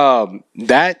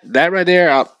 That right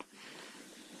there,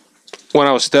 when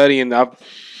I was studying, I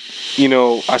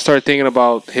started thinking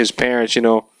about his parents.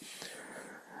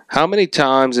 How many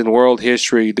times in world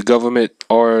history the government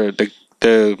or the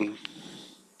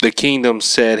kingdom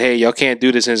said, "Hey, y'all can't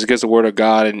do this, and it's against the word of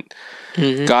God."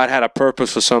 And God had a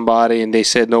purpose for somebody, and they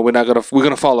said, "No, we're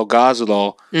gonna follow God's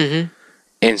law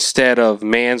instead of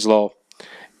man's law."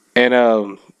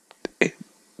 And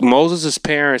Moses'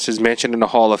 parents is mentioned in the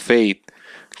Hall of Faith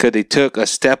because they took a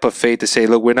step of faith to say,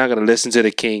 look, we're not going to listen to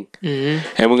the king,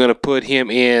 and we're going to put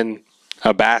him in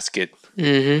a basket.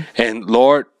 And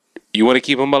Lord, you want to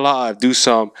keep him alive, do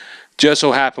some. Just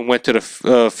so happened went to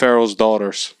the Pharaoh's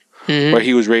daughters, where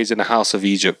he was raised in the house of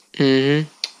Egypt.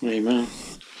 Amen.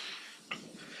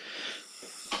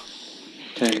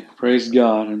 Okay, praise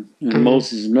God. And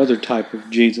Moses is another type of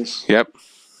Jesus. Yep.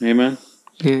 Amen.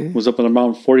 Yeah. Was up on the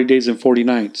mountain 40 days and 40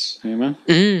 nights. Amen.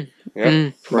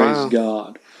 Yep. Praise Wow.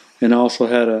 God. And also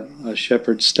had a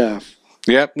shepherd's staff.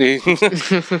 Yep.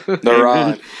 The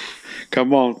rod.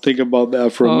 Come on, think about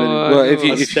that for a minute. Well, if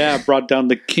you A staff brought down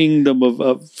the kingdom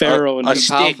of Pharaoh and a the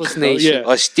stick, powerful nation.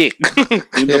 a stick.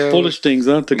 and the foolish things,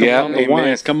 huh? To come Yeah, down the amen.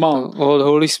 wines. Come on. Oh, the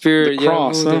Holy Spirit. The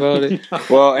cross, yeah, huh? about it.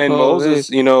 Well, and Oh, Moses,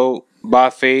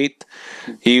 by faith,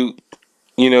 he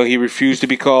refused to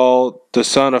be called the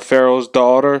son of Pharaoh's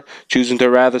daughter, choosing to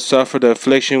rather suffer the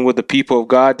affliction with the people of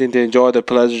God than to enjoy the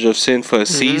pleasures of sin for a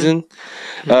season.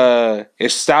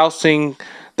 Espousing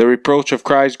the reproach of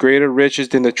Christ greater riches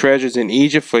than the treasures in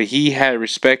Egypt, for he had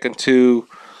respect unto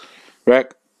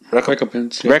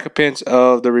Recompense. Yeah. recompense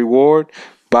of the reward.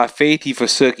 By faith he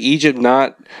forsook Egypt,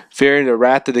 not fearing the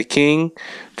wrath of the king,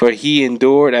 for he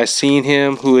endured as seeing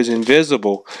him who is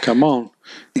invisible. Come on.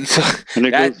 And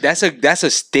it goes- That's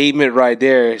a statement right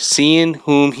there. Seeing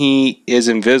whom he is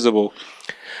invisible.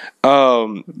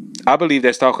 I believe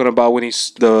that's talking about when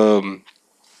he's the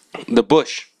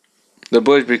bush. The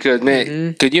bush, because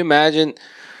man, could you imagine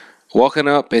walking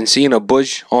up and seeing a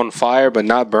bush on fire but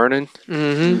not burning?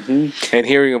 And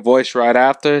hearing a voice right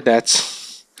after?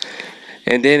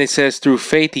 And then it says, through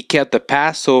faith he kept the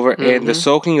Passover and the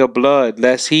soaking of blood,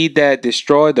 lest he that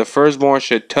destroyed the firstborn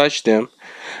should touch them.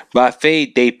 By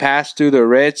faith they passed through the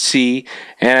Red Sea,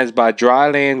 and as by dry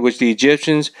land which the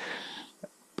Egyptians,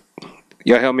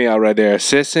 y'all help me out right there,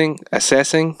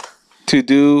 assessing to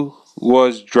do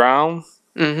was drowned.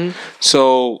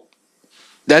 So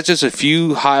that's just a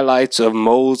few highlights of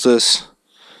Moses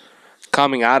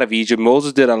coming out of Egypt.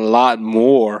 Moses did a lot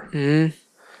more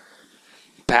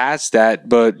past that,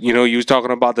 but you was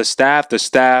talking about the staff. The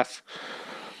staff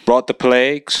brought the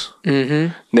plagues.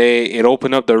 It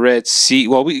opened up the Red Sea.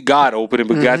 Well, God opened it,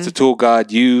 but that's the tool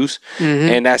God used,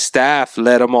 and that staff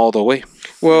led them all the way.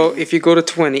 Well, if you go to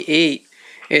 28,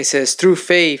 it says, through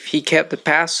faith he kept the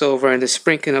Passover and the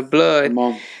sprinkling of blood, Come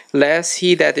on. lest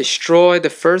he that destroyed the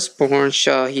firstborn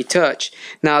shall he touch.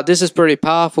 Now, this is pretty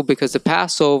powerful because the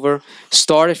Passover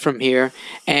started from here,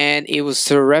 and it was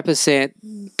to represent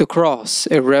the cross.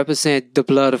 It represents the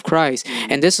blood of Christ.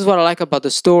 And this is what I like about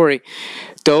the story.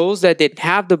 Those that didn't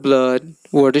have the blood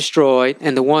were destroyed,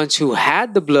 and the ones who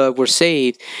had the blood were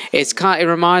saved. It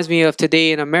reminds me of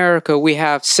today in America. We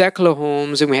have secular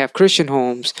homes and we have Christian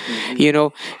homes.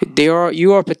 You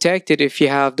are protected if you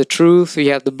have the truth,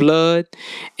 you have the blood.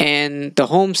 And the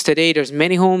homes today, there's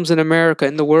many homes in America,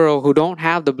 in the world, who don't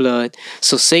have the blood.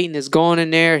 So Satan is going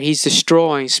in there. He's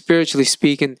destroying, spiritually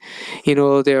speaking,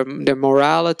 their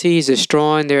morality. He's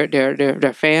destroying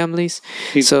their families.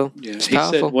 It's He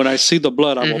powerful. said, when I see the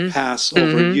blood, I will pass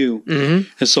over you.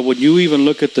 And so when you even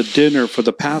look at the dinner for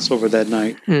the Passover that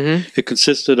night, it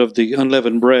consisted of the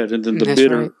unleavened bread and then the That's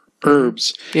bitter right.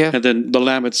 herbs Yeah. and then the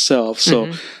lamb itself.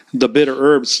 So the bitter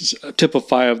herbs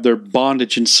typify of their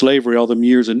bondage and slavery all them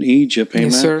years in Egypt. Amen.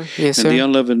 Yes, sir. Yes, and the sir.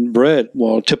 unleavened bread,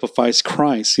 typifies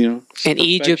Christ, And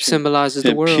Egypt perfection symbolizes the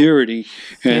and world. purity.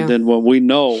 And Yeah. then when we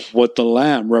know what the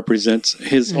lamb represents,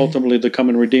 his ultimately the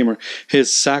coming redeemer,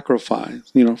 his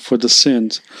sacrifice, for the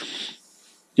sins,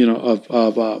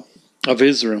 of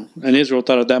Israel. And Israel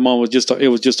thought at that moment it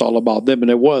was just all about them, and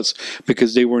it was,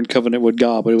 because they were in covenant with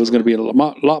God. But it was going to be a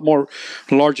lot more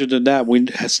larger than that. We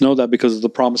know that because of the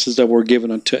promises that were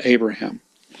given unto Abraham.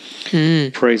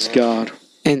 Praise God.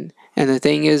 And the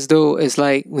thing is, though, is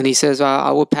like when he says,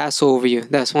 I will pass over you.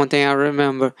 That's one thing I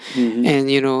remember. And,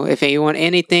 if anyone,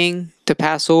 anything to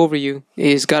pass over you,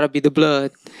 it's got to be the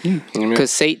blood.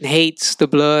 Because Satan hates the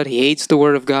blood. He hates the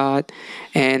word of God.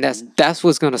 And that's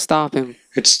what's going to stop him.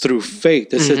 It's through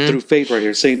faith. It says through faith right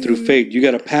here. Saying through faith. You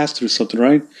got to pass through something,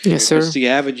 right? Yes, sir. It's the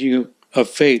avenue of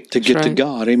faith to get to right.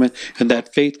 God. Amen. And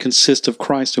that faith consists of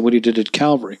Christ and what he did at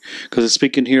Calvary. Because it's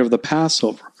speaking here of the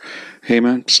Passover.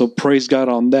 Amen. So praise God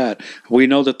on that. We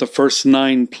know that the first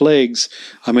 9 plagues,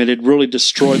 it really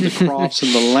destroyed the crops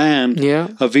and the land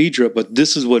of Egypt. But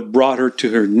this is what brought her to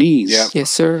her knees. Yeah.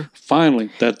 Yes, sir. Finally,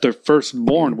 that their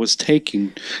firstborn was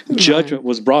taken. Judgment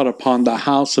was brought upon the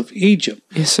house of Egypt.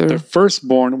 Yes, sir. Their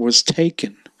firstborn was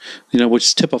taken.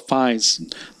 Which typifies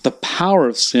the power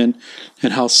of sin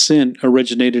and how sin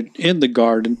originated in the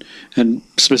garden, and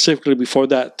specifically before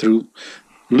that through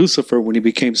Lucifer when he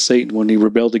became Satan, when he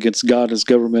rebelled against God and his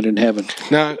government in heaven.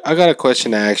 Now, I got a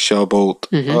question to ask y'all both.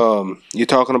 You're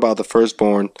talking about the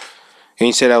firstborn, and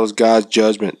you said that was God's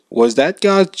judgment. Was that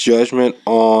God's judgment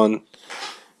on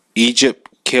Egypt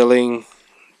killing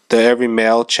every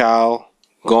male child,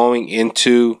 going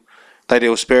into, like, they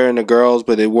were sparing the girls,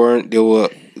 but they were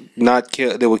not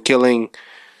kill. They were killing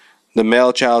the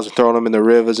male child and throwing them in the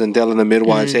rivers and telling the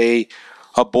midwives, "Hey,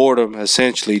 abort them."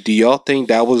 Essentially, do y'all think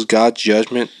that was God's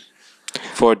judgment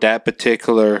for that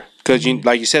particular? Because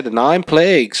like you said, the 9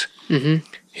 plagues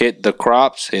hit the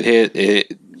crops. It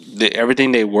hit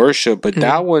everything they worship, but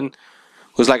that one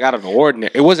was like out of the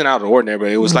ordinary. It wasn't out of the ordinary, but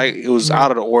it was like it was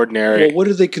out of the ordinary. Well, what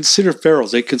did they consider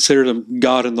pharaohs? They considered them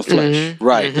God in the flesh.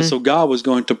 Right. And so God was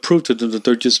going to prove to them that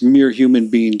they're just mere human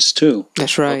beings too.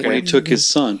 That's right. When he took his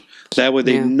son. That way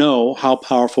they know how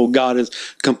powerful God is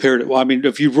compared to, well, I mean,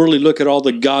 if you really look at all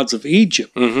the gods of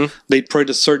Egypt, they pray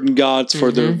to certain gods for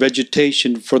their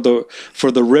vegetation, for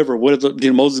the river. What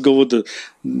did Moses go with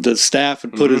the staff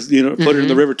and put his, put it in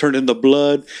the river, turned it into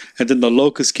blood, and then the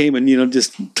locusts came and,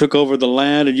 just took over the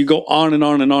land, and you go on and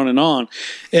on and on and on.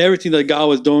 Everything that God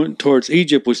was doing towards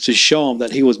Egypt was to show them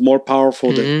that he was more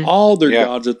powerful than all their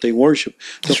gods that they worship.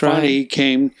 So finally he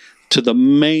came to the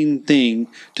main thing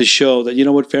to show that, you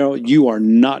know what, Pharaoh, you are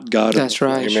not God. That's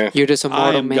right. Amen. You're just a mortal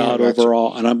I am man. God over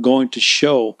all, and I'm going to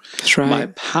show my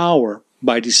power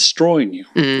by destroying you.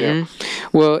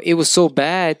 Well, it was so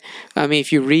bad. I mean,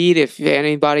 if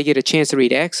anybody get a chance to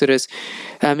read Exodus,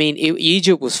 I mean,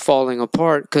 Egypt was falling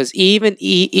apart because even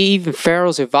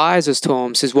Pharaoh's advisors told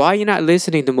him, says, "Why are you not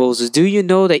listening to Moses? Do you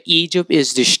know that Egypt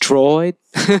is destroyed?"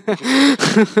 That's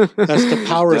the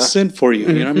power of sin for you.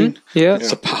 You know what I mean? Yeah. It's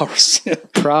the power of sin.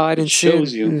 Pride and sin.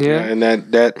 Shows you. Yeah. And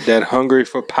that hungry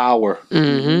for power.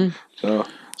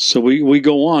 So we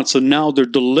go on. So now they're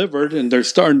delivered and they're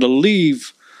starting to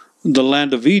leave the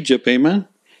land of Egypt. Amen.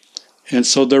 And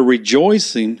so they're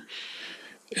rejoicing.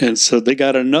 And so they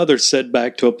got another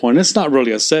setback to a point. It's not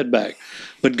really a setback,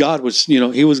 but God was,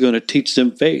 he was going to teach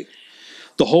them faith.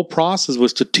 The whole process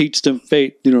was to teach them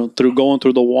faith, through going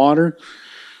through the water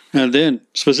and then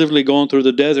specifically going through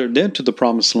the desert, then to the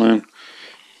promised land.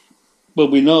 But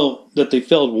we know that they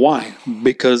failed. Why?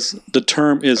 Because the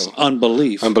term is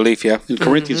unbelief. Unbelief, yeah. In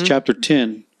Corinthians chapter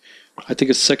 10, I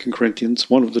think it's 2 Corinthians,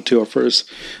 one of the two or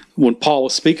first, when Paul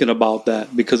was speaking about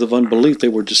that, because of unbelief, they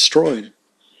were destroyed,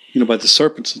 by the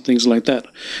serpents and things like that.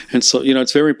 And so,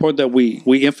 it's very important that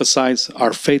we emphasize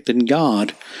our faith in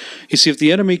God. You see, if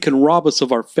the enemy can rob us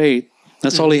of our faith,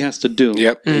 that's all he has to do.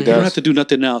 Yep, he He don't have to do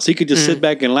nothing else. He could just sit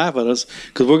back and laugh at us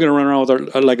because we're going to run around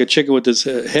with like a chicken with his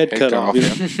head cut off.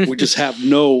 We just have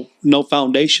no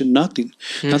foundation, nothing.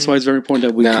 That's why it's very important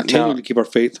that we continue to keep our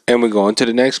faith. And we go into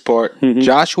the next part.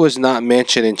 Joshua is not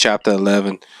mentioned in chapter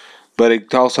 11, but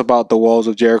it talks about the walls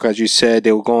of Jericho. As you said,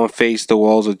 they will go and face the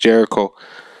walls of Jericho.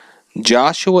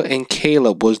 Joshua and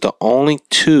Caleb was the only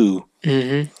two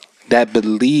that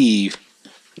believed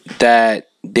that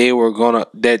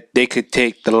that they could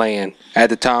take the land at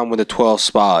the time with the 12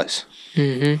 spies.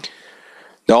 The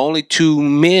only two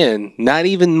men, not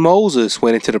even Moses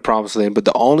went into the promised land, but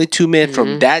the only two men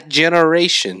from that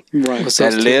generation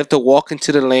that lived to walk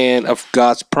into the land of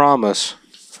God's promise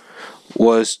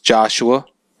was Joshua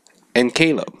and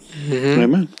Caleb.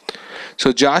 Amen.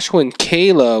 So Joshua and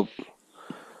Caleb,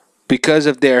 because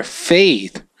of their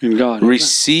faith, In God.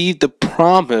 received the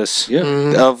promise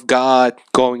of God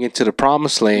going into the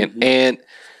promised land. And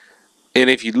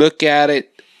if you look at it,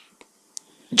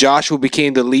 Joshua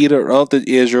became the leader of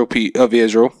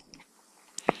Israel,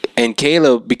 and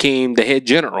Caleb became the head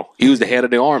general. He was the head of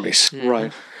the armies.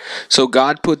 Right. So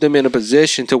God put them in a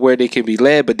position to where they can be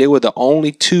led, but they were the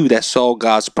only two that saw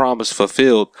God's promise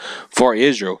fulfilled for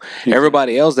Israel.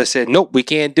 Everybody else that said, nope, we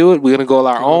can't do it, we're going to go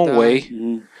our own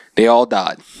way, they all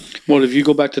died. Well, if you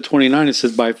go back to 29, it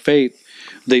says, by faith,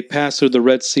 they passed through the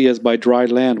Red Sea as by dry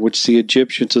land, which the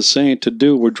Egyptians are saying to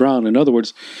do were drowned. In other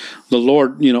words, the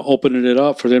Lord, opening it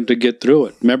up for them to get through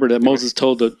it. Remember that Moses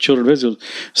told the children of Israel,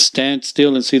 stand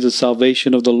still and see the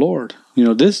salvation of the Lord,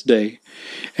 this day.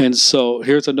 And so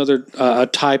here's another a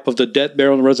type of the death,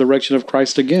 burial, and resurrection of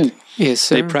Christ again. Yes,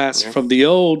 sir. They passed from the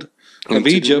old of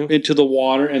Egypt into the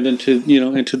water and then to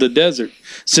into the desert,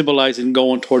 symbolizing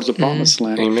going towards the promised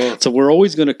land. Amen. So we're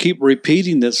always going to keep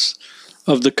repeating this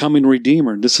of the coming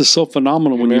Redeemer. This is so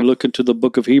phenomenal when you look into the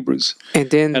book of Hebrews. And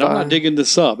then I'm not digging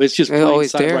this up. It's just plain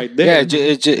sight there. right there.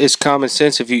 Yeah, it's common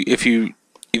sense if you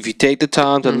take the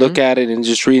time to look at it and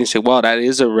just read and say, wow, that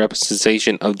is a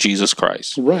representation of Jesus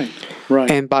Christ. Right.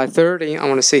 And by 30, I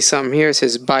want to say something here. It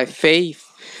says, by faith,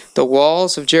 the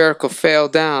walls of Jericho fell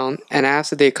down, and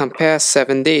after they compassed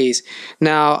 7 days.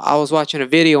 Now, I was watching a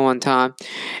video one time,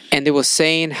 and they were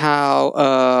saying how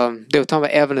they were talking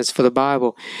about evidence for the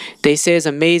Bible. They say it's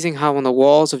amazing how when the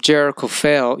walls of Jericho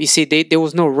fell, you see, there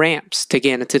was no ramps to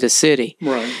get into the city.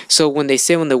 Right. So when they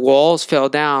say when the walls fell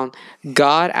down,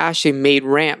 God actually made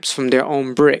ramps from their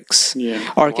own bricks.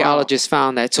 Yeah. Archaeologists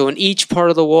found that. So in each part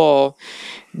of the wall,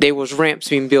 there was ramps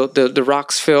being built. The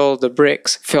rocks fell, the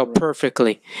bricks fell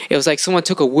perfectly. It was like someone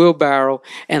took a wheelbarrow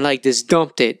and like just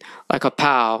dumped it like a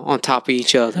pile on top of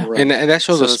each other. Right. And that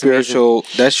shows So a it's spiritual.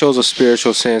 That shows a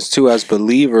spiritual sense too. As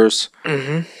believers,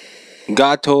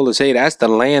 God told us, "Hey, that's the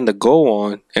land to go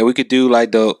on," and we could do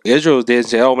like the Israels did and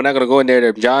say, "Oh, we're not going to go in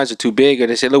there. The giants are too big." And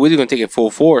they said, "Look, we're just going to take it full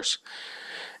force."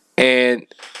 And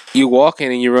you walk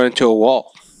in and you run into a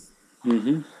wall.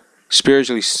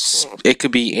 Spiritually, it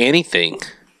could be anything.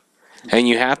 And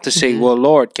you have to say, well,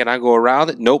 Lord, can I go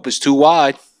around it? Nope, it's too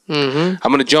wide. I'm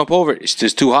going to jump over it. It's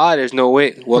just too high. There's no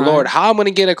way. Well, Lord, how am I going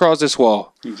to get across this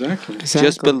wall? Exactly.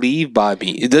 Just believe by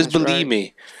me. It does believe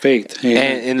me. Faith.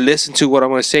 And listen to what I'm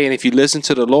going to say. And if you listen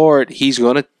to the Lord, He's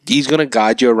gonna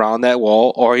guide you around that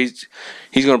wall, or He's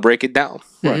going to break it down.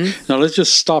 Right. Now let's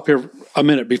just stop here a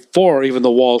minute before even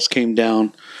the walls came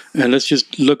down, and let's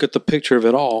just look at the picture of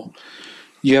it all.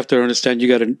 You have to understand you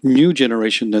got a new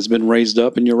generation that's been raised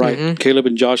up, and you're right. Caleb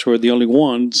and Joshua are the only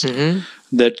ones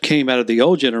that came out of the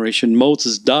old generation.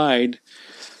 Moses died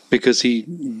because he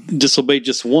disobeyed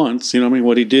just once, you know what I mean,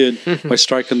 what he did by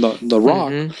striking the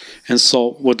rock. And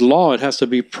so with law, it has to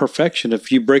be perfection.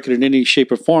 If you break it in any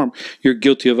shape or form, you're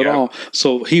guilty of it all.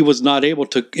 So he was not able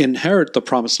to inherit the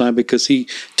promised land because he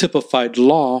typified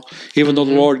law, even though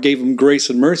the Lord gave him grace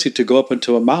and mercy to go up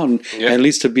into a mountain, and at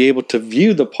least to be able to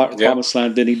view the promised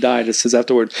land. Then he died, it says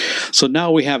afterwards. So now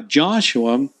we have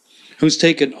Joshua, who's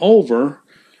taken over,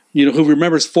 you know, who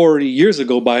remembers 40 years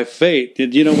ago by faith,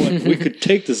 and you know what, we could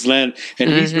take this land, and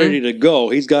he's ready to go.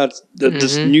 He's got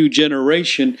this new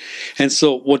generation. And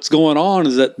so what's going on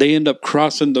is that they end up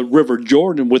crossing the river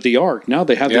Jordan with the ark. Now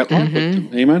they have the ark with them.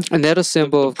 Amen. And that is a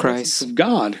symbol of Christ. Of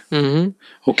God.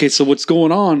 Okay, so what's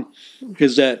going on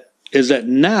is that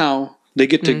now they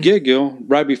get to Gilgal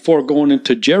right before going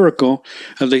into Jericho,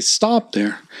 and they stop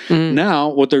there. Now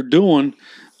what they're doing,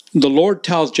 the Lord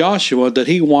tells Joshua that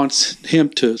he wants him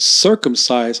to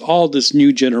circumcise all this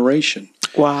new generation.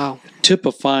 Wow.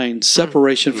 Typifying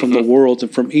separation from the world and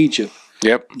from Egypt.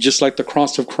 Just like the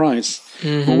cross of Christ.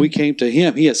 When we came to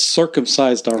him, he has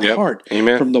circumcised our heart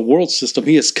from the world system.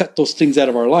 He has cut those things out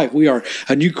of our life. We are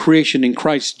a new creation in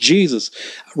Christ Jesus.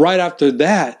 Right after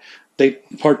that, they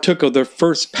partook of their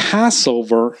first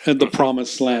Passover in the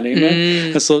promised land.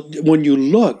 Amen. And so when you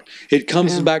look, it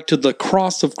comes back to the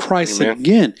cross of Christ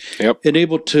again, and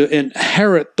able to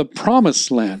inherit the promised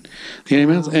land.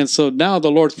 Amen. And so now the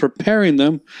Lord's preparing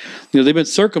them. You know, they've been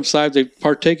circumcised. They've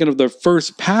partaken of their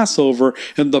first Passover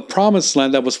in the promised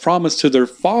land that was promised to their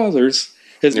fathers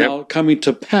is now coming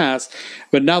to pass.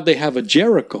 But now they have a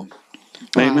Jericho.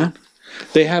 Amen.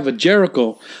 They have a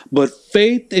Jericho. But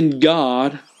faith in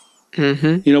God,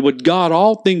 you know, with God,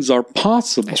 all things are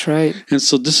possible. That's right. And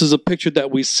so this is a picture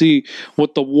that we see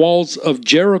with the walls of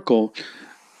Jericho.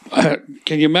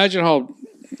 Can you imagine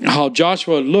how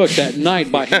Joshua looked at night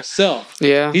by himself?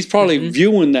 He's probably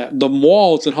viewing the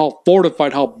walls and how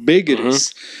fortified, how big it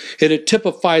is. And it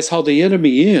typifies how the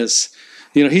enemy is.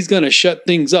 You know, he's going to shut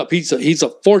things up. He's a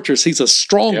fortress. He's a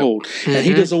stronghold, and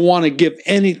he doesn't want to give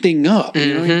anything up.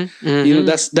 You know,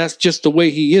 that's just the way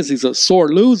he is. He's a sore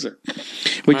loser.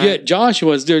 But yet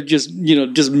Joshua is there, just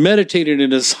meditating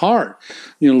in his heart.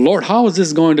 You know, Lord, how is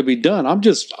this going to be done? I'm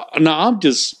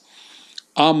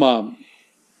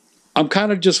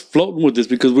kind of just floating with this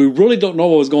because we really don't know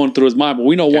what was going through his mind, but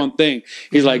we know one thing.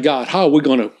 He's like, God, how are we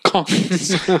going to conquer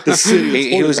this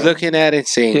city? He was looking at it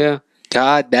saying,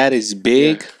 God, that is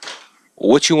big.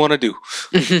 What you want to do?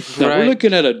 Now we're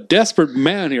looking at a desperate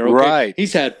man here. Okay?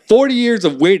 He's had 40 years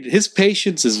of waiting. His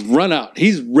patience is run out.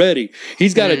 He's ready.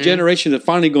 He's got a generation that's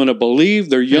finally going to believe.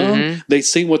 They're young. They've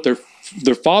seen what their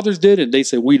fathers did, and they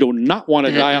say, we do not want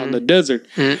to die out in the desert.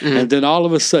 And then all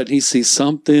of a sudden, he sees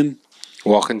something.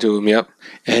 Walking to him,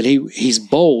 And he's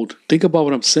bold. Think about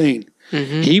what I'm saying.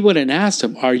 He went and asked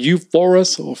him, are you for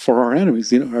us or for our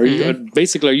enemies? You know, are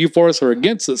you for us or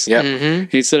against us?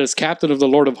 He said, as captain of the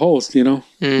Lord of hosts, you know,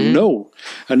 no.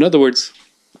 In other words,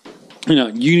 you know,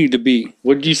 you need to be.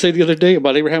 What did you say the other day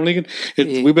about Abraham Lincoln?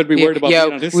 We better be worried about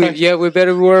being on his side. We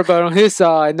better be worried about on his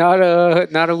side, not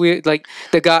a weird like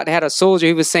the God had a soldier.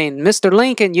 He was saying, "Mr.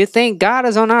 Lincoln, you think God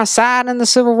is on our side in the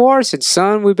Civil War?" I said,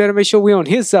 "Son, we better make sure we're on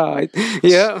his side."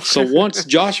 So once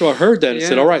Joshua heard that, he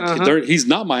said, "All right, he's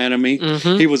not my enemy."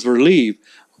 He was relieved.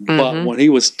 But when he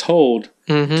was told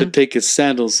to take his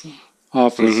sandals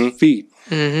off his feet,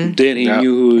 then he Yeah.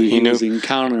 knew who he knew. was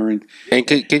encountering. And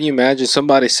can you imagine?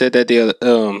 Somebody said that they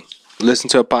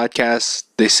listened to a podcast.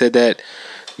 They said that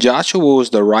Joshua was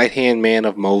the right hand man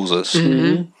of Moses,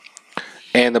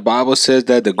 and the Bible says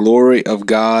that the glory of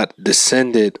God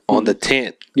descended on the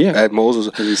tent Yeah. at Moses.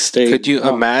 And he stayed. Could you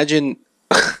imagine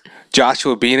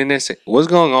Joshua being in this? What's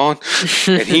going on?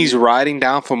 And he's writing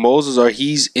down for Moses, or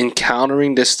he's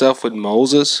encountering this stuff with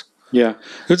Moses. Yeah,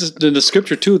 there's in the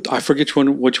scripture too. I forget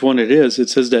which one it is. It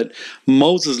says that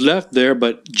Moses left there,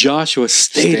 but Joshua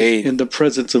stayed in the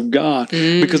presence of God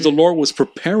because the Lord was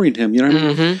preparing him. You know what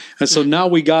I mean? And so now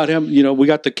we got him. You know, we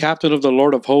got the captain of the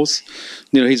Lord of hosts.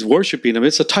 You know, he's worshiping him.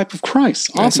 It's a type of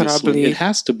Christ. That's what I Obviously, believe. it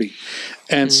has to be.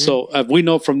 And so we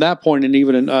know from that point, and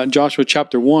even in Joshua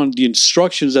chapter 1, the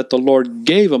instructions that the Lord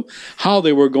gave him, how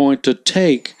they were going to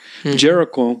take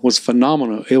Jericho was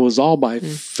phenomenal. It was all by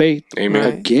faith. Amen.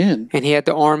 Right. Again. And he had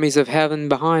the armies of heaven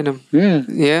behind him. Yeah.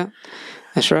 Yeah,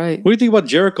 that's right. What do you think about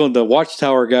Jericho and the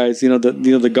watchtower guys? You know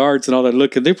the guards and all that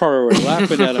looking. They probably were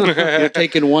laughing at him. They're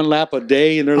taking one lap a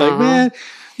day, and they're like, man,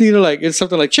 you know, like it's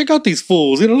something like, check out these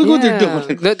fools. You know, look what they're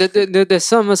doing. The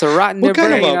some of us are rotting What their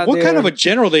kind brain out what there. kind of a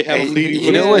general they have leading?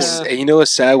 You know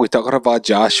what's sad? We're talking about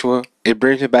Joshua. It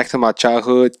brings me back to my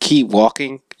childhood. Keep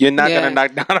walking. You're not gonna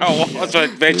knock down our walls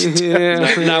with vengeance.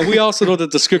 Yeah. Now we also know that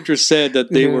the scripture said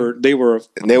that they were They were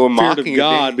feared mocking of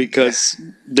God because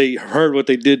they heard what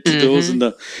they did to those in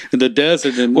the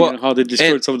desert and you know, how they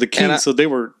destroyed some of the kings. So they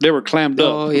were clammed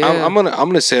up. Oh yeah. I'm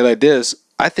gonna say it like this.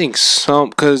 I think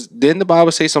because didn't the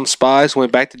Bible say some spies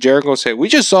went back to Jericho and said, we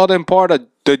just saw them part of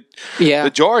the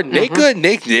Jordan. They couldn't.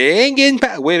 They ain't getting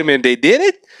back. Wait a minute. They did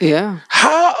it. Yeah.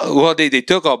 How? Well, they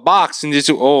took a box and just,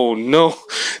 oh no,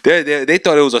 they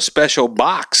thought it was a special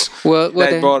box. Well,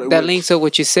 brought it that with- links up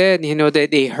what you said. You know that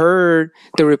they heard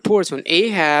the reports when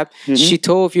Ahab. She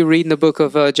told, if you read in the book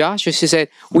of Joshua, she said,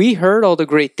 "We heard all the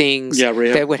great things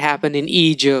Rahab. that would happen in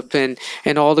Egypt and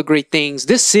all the great things.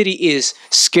 This city is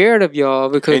scared of y'all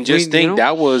because And just think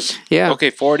that was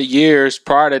 40 years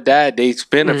prior to that. They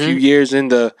spent a few years in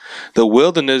the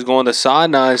wilderness going to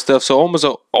Sinai and stuff. So almost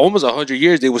 100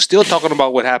 years, they were still talking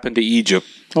about what happened to Egypt.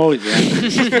 Oh yeah,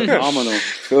 this is phenomenal.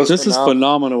 This is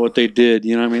phenomenal what they did.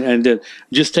 You know what I mean? And then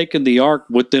just taking the ark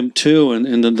with them too, and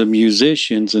then the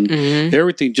musicians and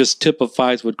everything just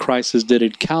typifies what Christ has did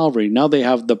at Calvary. Now they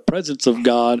have the presence of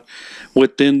God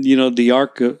within the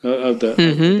ark of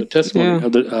the testimony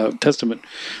of the Testament.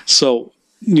 So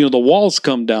the walls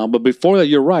come down, but before that,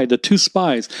 you're right. The two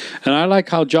spies, and I like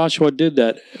how Joshua did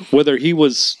that. Whether he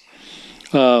was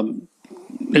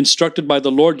instructed by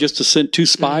the Lord just to send two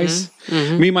spies.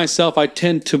 Me, myself, I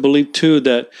tend to believe too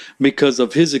that because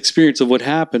of his experience of what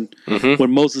happened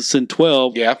when Moses sent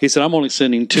 12, he said, I'm only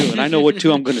sending 2, and I know what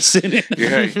 2 I'm going to send in.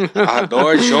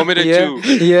 Lord, show me the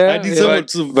 2. Yeah. I need someone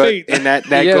some faith. And that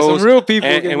Yeah, goes. some real people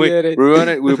and can we're get it.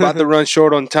 we're about to run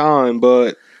short on time,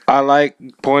 but I like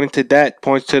pointing to that.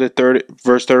 Points to the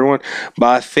verse 31.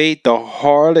 By faith, the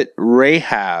harlot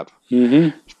Rahab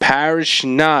perish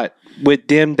not with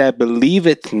them that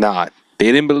believeth not.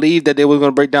 They didn't believe that they were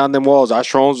going to break down them walls.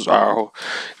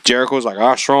 Jericho's like,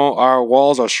 our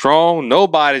walls are strong.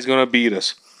 Nobody's going to beat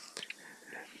us.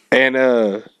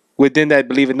 And with them that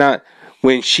believe it not,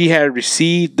 when she had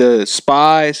received the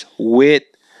spies with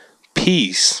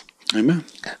peace. Amen.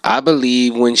 I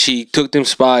believe when she took them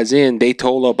spies in, they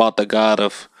told her about the God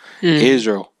of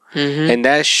Israel. And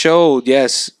that showed,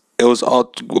 yes, it was all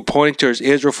pointing towards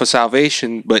Israel for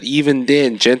salvation, but even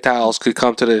then, Gentiles could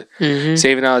come to the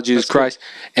saving knowledge of Jesus Christ.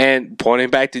 And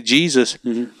pointing back to Jesus,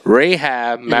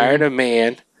 Rahab married a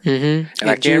man, and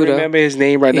I can't remember his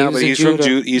name right now, but he's from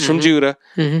Judah. He's from Judah,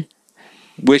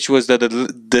 which was the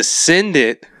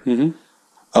descendant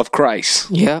of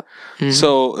Christ. Yeah.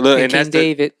 So, look, and King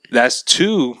David. That's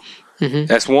 2.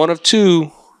 That's one of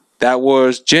 2 that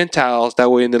was Gentiles that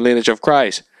were in the lineage of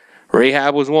Christ.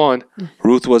 Rahab was one.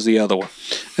 Ruth was the other one.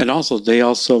 And also, they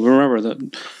also remember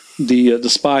that the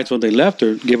spies, when they left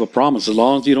her, gave a promise: as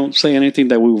long as you don't say anything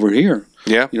that we were here,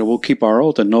 we'll keep our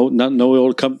oath, and no ill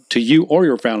will come to you or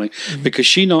your family. Because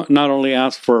she not only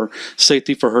asked for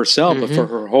safety for herself, but for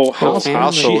her whole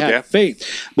household. She had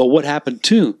faith. But what happened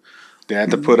too? They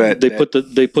had to put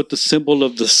They put the symbol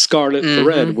of the scarlet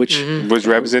thread, which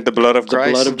represent the blood of Christ.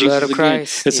 The blood of Jesus blood of again.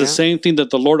 Christ, It's the same thing that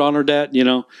the Lord honored that,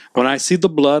 when I see the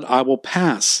blood, I will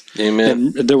pass.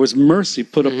 Amen. And there was mercy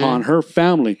put upon her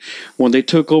family when they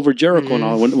took over Jericho and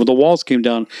all, when the walls came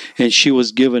down, and she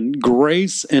was given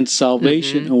grace and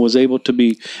salvation and was able to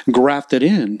be grafted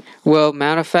in. Well,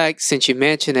 matter of fact, since you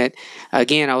mentioned it,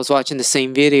 again, I was watching the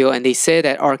same video, and they said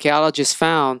that archaeologists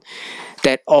found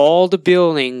that all the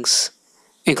buildings,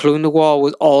 including the wall,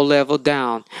 was all leveled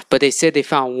down. But they said they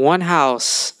found one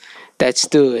house that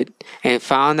stood, and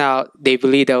found out they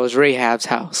believed that was Rahab's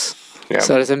house. Yeah.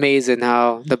 So it's amazing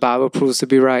how the Bible proves to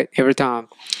be right every time.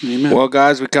 Amen. Well,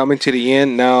 guys, we're coming to the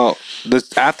end now.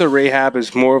 After Rahab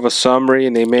is more of a summary,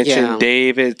 and they mention Yeah.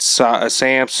 David,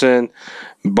 Samson,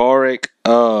 Barak,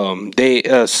 Solomon.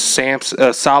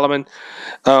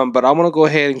 But I want to go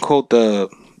ahead and quote the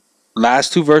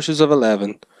last two verses of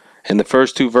 11 and the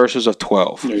first two verses of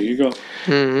 12. There you go.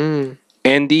 Mm-hmm.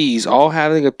 And these, all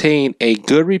having obtained a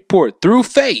good report through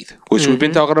faith, which we've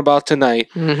been talking about tonight,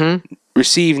 Mm-hmm.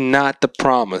 receive not the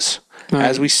promise. Right.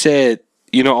 As we said,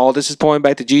 all this is pointing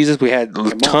back to Jesus. We had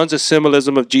tons of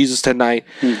symbolism of Jesus tonight.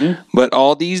 But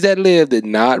all these that live did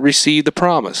not receive the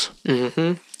promise.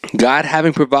 Mm-hmm. God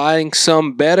having providing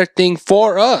some better thing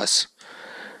for us,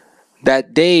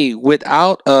 that they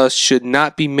without us should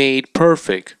not be made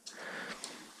perfect.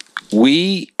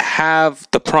 We have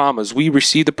the promise. We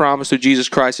received the promise through Jesus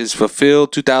Christ. It's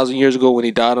fulfilled 2,000 years ago when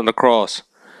he died on the cross.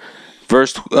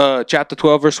 Chapter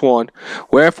 12, verse 1.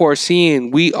 Wherefore,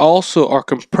 seeing we also are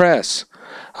compressed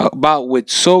about with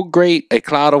so great a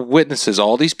cloud of witnesses,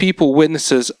 all these people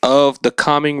witnesses of the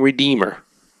coming Redeemer,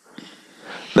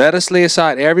 let us lay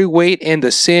aside every weight and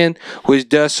the sin which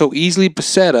does so easily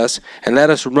beset us, and let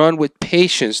us run with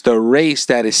patience the race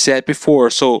that is set before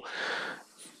us. So,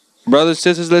 brothers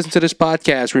and sisters, listen to this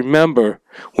podcast. Remember,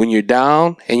 when you're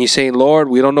down and you're saying, Lord,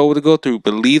 we don't know what to go through,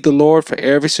 believe the Lord for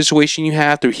every situation you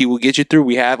have through. He will get you through.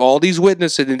 We have all these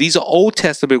witnesses, and these are Old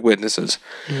Testament witnesses.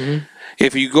 Mm-hmm.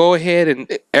 If you go ahead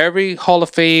and every Hall of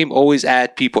Fame always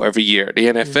add people every year. The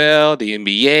NFL, the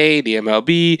NBA, the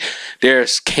MLB,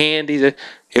 there's Candy.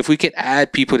 If we could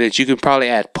add people that you can probably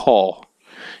add Paul.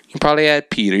 You can probably add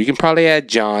Peter. You can probably add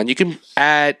John. You can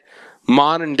add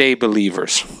modern day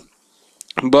believers.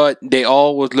 But they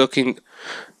all was looking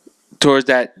towards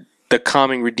the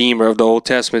coming Redeemer of the Old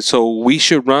Testament. So we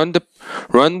should run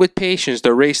with patience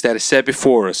the race that is set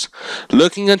before us,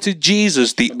 looking unto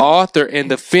Jesus, the author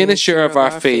and the finisher of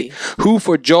our faith, who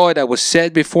for joy that was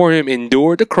set before him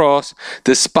endured the cross,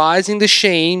 despising the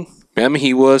shame. Remember,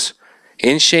 he was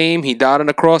in shame. He died on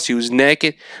the cross. He was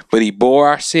naked, but he bore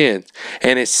our sins,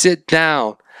 and is sit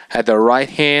down at the right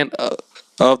hand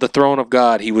of the throne of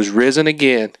God. He was risen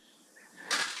again,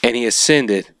 and he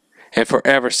ascended, and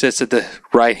forever sits at the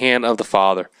right hand of the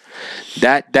Father.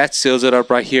 That seals it up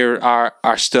right here.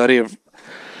 Our study of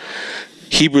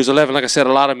Hebrews 11. Like I said,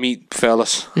 a lot of meat,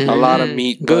 fellas. A lot of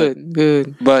meat.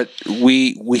 Good. But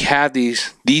we have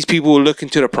these people were looking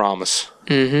to the promise.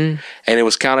 Mm-hmm. And it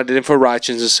was counted to them for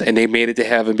righteousness, and they made it to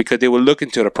heaven because they were looking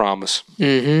to the promise.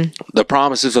 Mm-hmm. The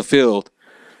promise is fulfilled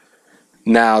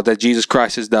now that Jesus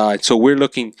Christ has died. So we're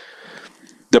looking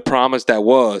the promise that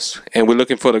was, and we're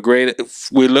looking for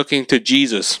we're looking to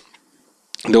Jesus,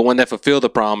 the one that fulfilled the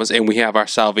promise, and we have our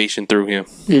salvation through him.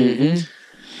 Mm-hmm.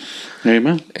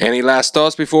 Amen. Any last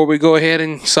thoughts before we go ahead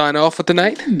and sign off for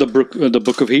tonight? The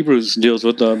book of Hebrews deals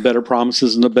with the better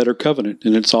promises and the better covenant,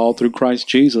 and it's all through Christ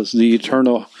Jesus, the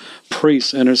eternal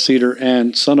priest, interceder,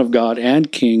 and Son of God,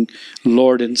 and King,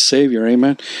 Lord, and Savior.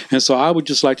 Amen. And so I would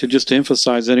just like to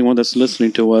emphasize anyone that's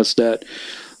listening to us that,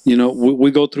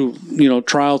 we go through,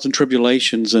 trials and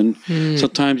tribulations, and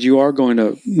sometimes you are going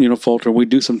to, falter. We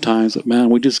do sometimes, but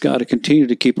man, we just got to continue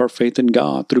to keep our faith in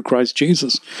God through Christ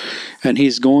Jesus. And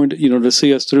he's going to, to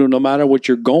see us through no matter what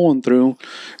you're going through.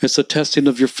 It's a testing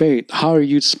of your faith. How are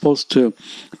you supposed to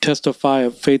testify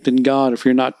of faith in God if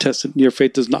you're not tested? Your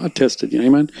faith is not tested.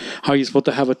 Amen. How are you supposed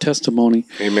to have a testimony?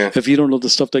 Amen. If you don't know the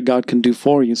stuff that God can do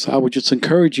for you? So I would just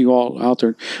encourage you all out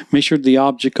there. Make sure the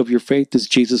object of your faith is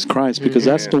Jesus Christ, because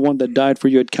that's the one that died for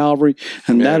you at Calvary,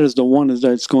 and that is the one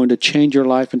that's going to change your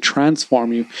life and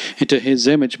transform you into his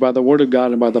image by the word of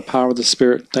God and by the power of the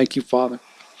Spirit. Thank you, Father.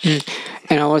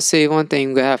 And I want to say one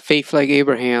thing: we have faith like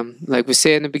Abraham. Like we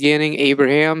said in the beginning,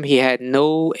 Abraham, he had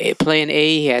no plan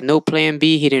A, he had no plan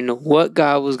B. He didn't know what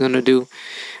God was going to do,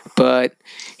 but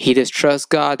he just trusts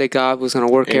God that God was going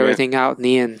to work everything out in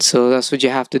the end. So that's what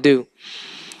you have to do.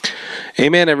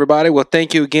 Amen, everybody. Well,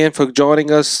 thank you again for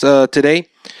joining us today.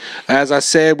 As I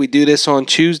said, we do this on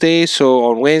Tuesdays, so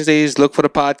on Wednesdays, look for the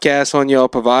podcast on your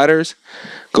providers.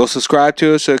 Go subscribe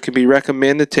to us so it can be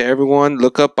recommended to everyone.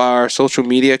 Look up our social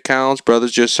media accounts,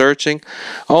 Brothers Just Searching.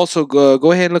 Also,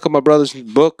 go ahead and look at my brother's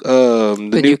book, The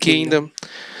New Kingdom.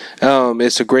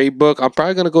 It's a great book. I'm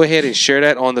probably going to go ahead and share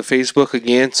that on the Facebook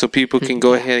again so people can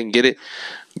go ahead and get it.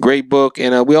 Great book.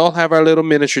 And we all have our little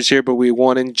ministries here, but we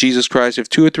one in Jesus Christ. If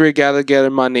 2 or 3 are gathered together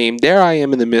in my name, there I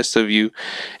am in the midst of you.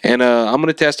 And I'm going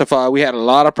to testify. We had a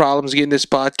lot of problems getting this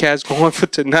podcast going for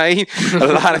tonight. A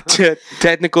lot of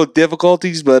technical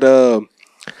difficulties, but the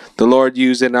Lord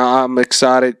used it. And I'm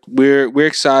excited. We're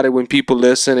excited when people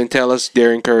listen and tell us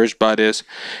they're encouraged by this.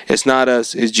 It's not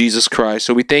us, it's Jesus Christ.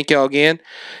 So we thank y'all again.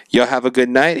 Y'all have a good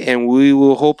night, and we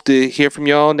will hope to hear from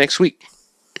y'all next week.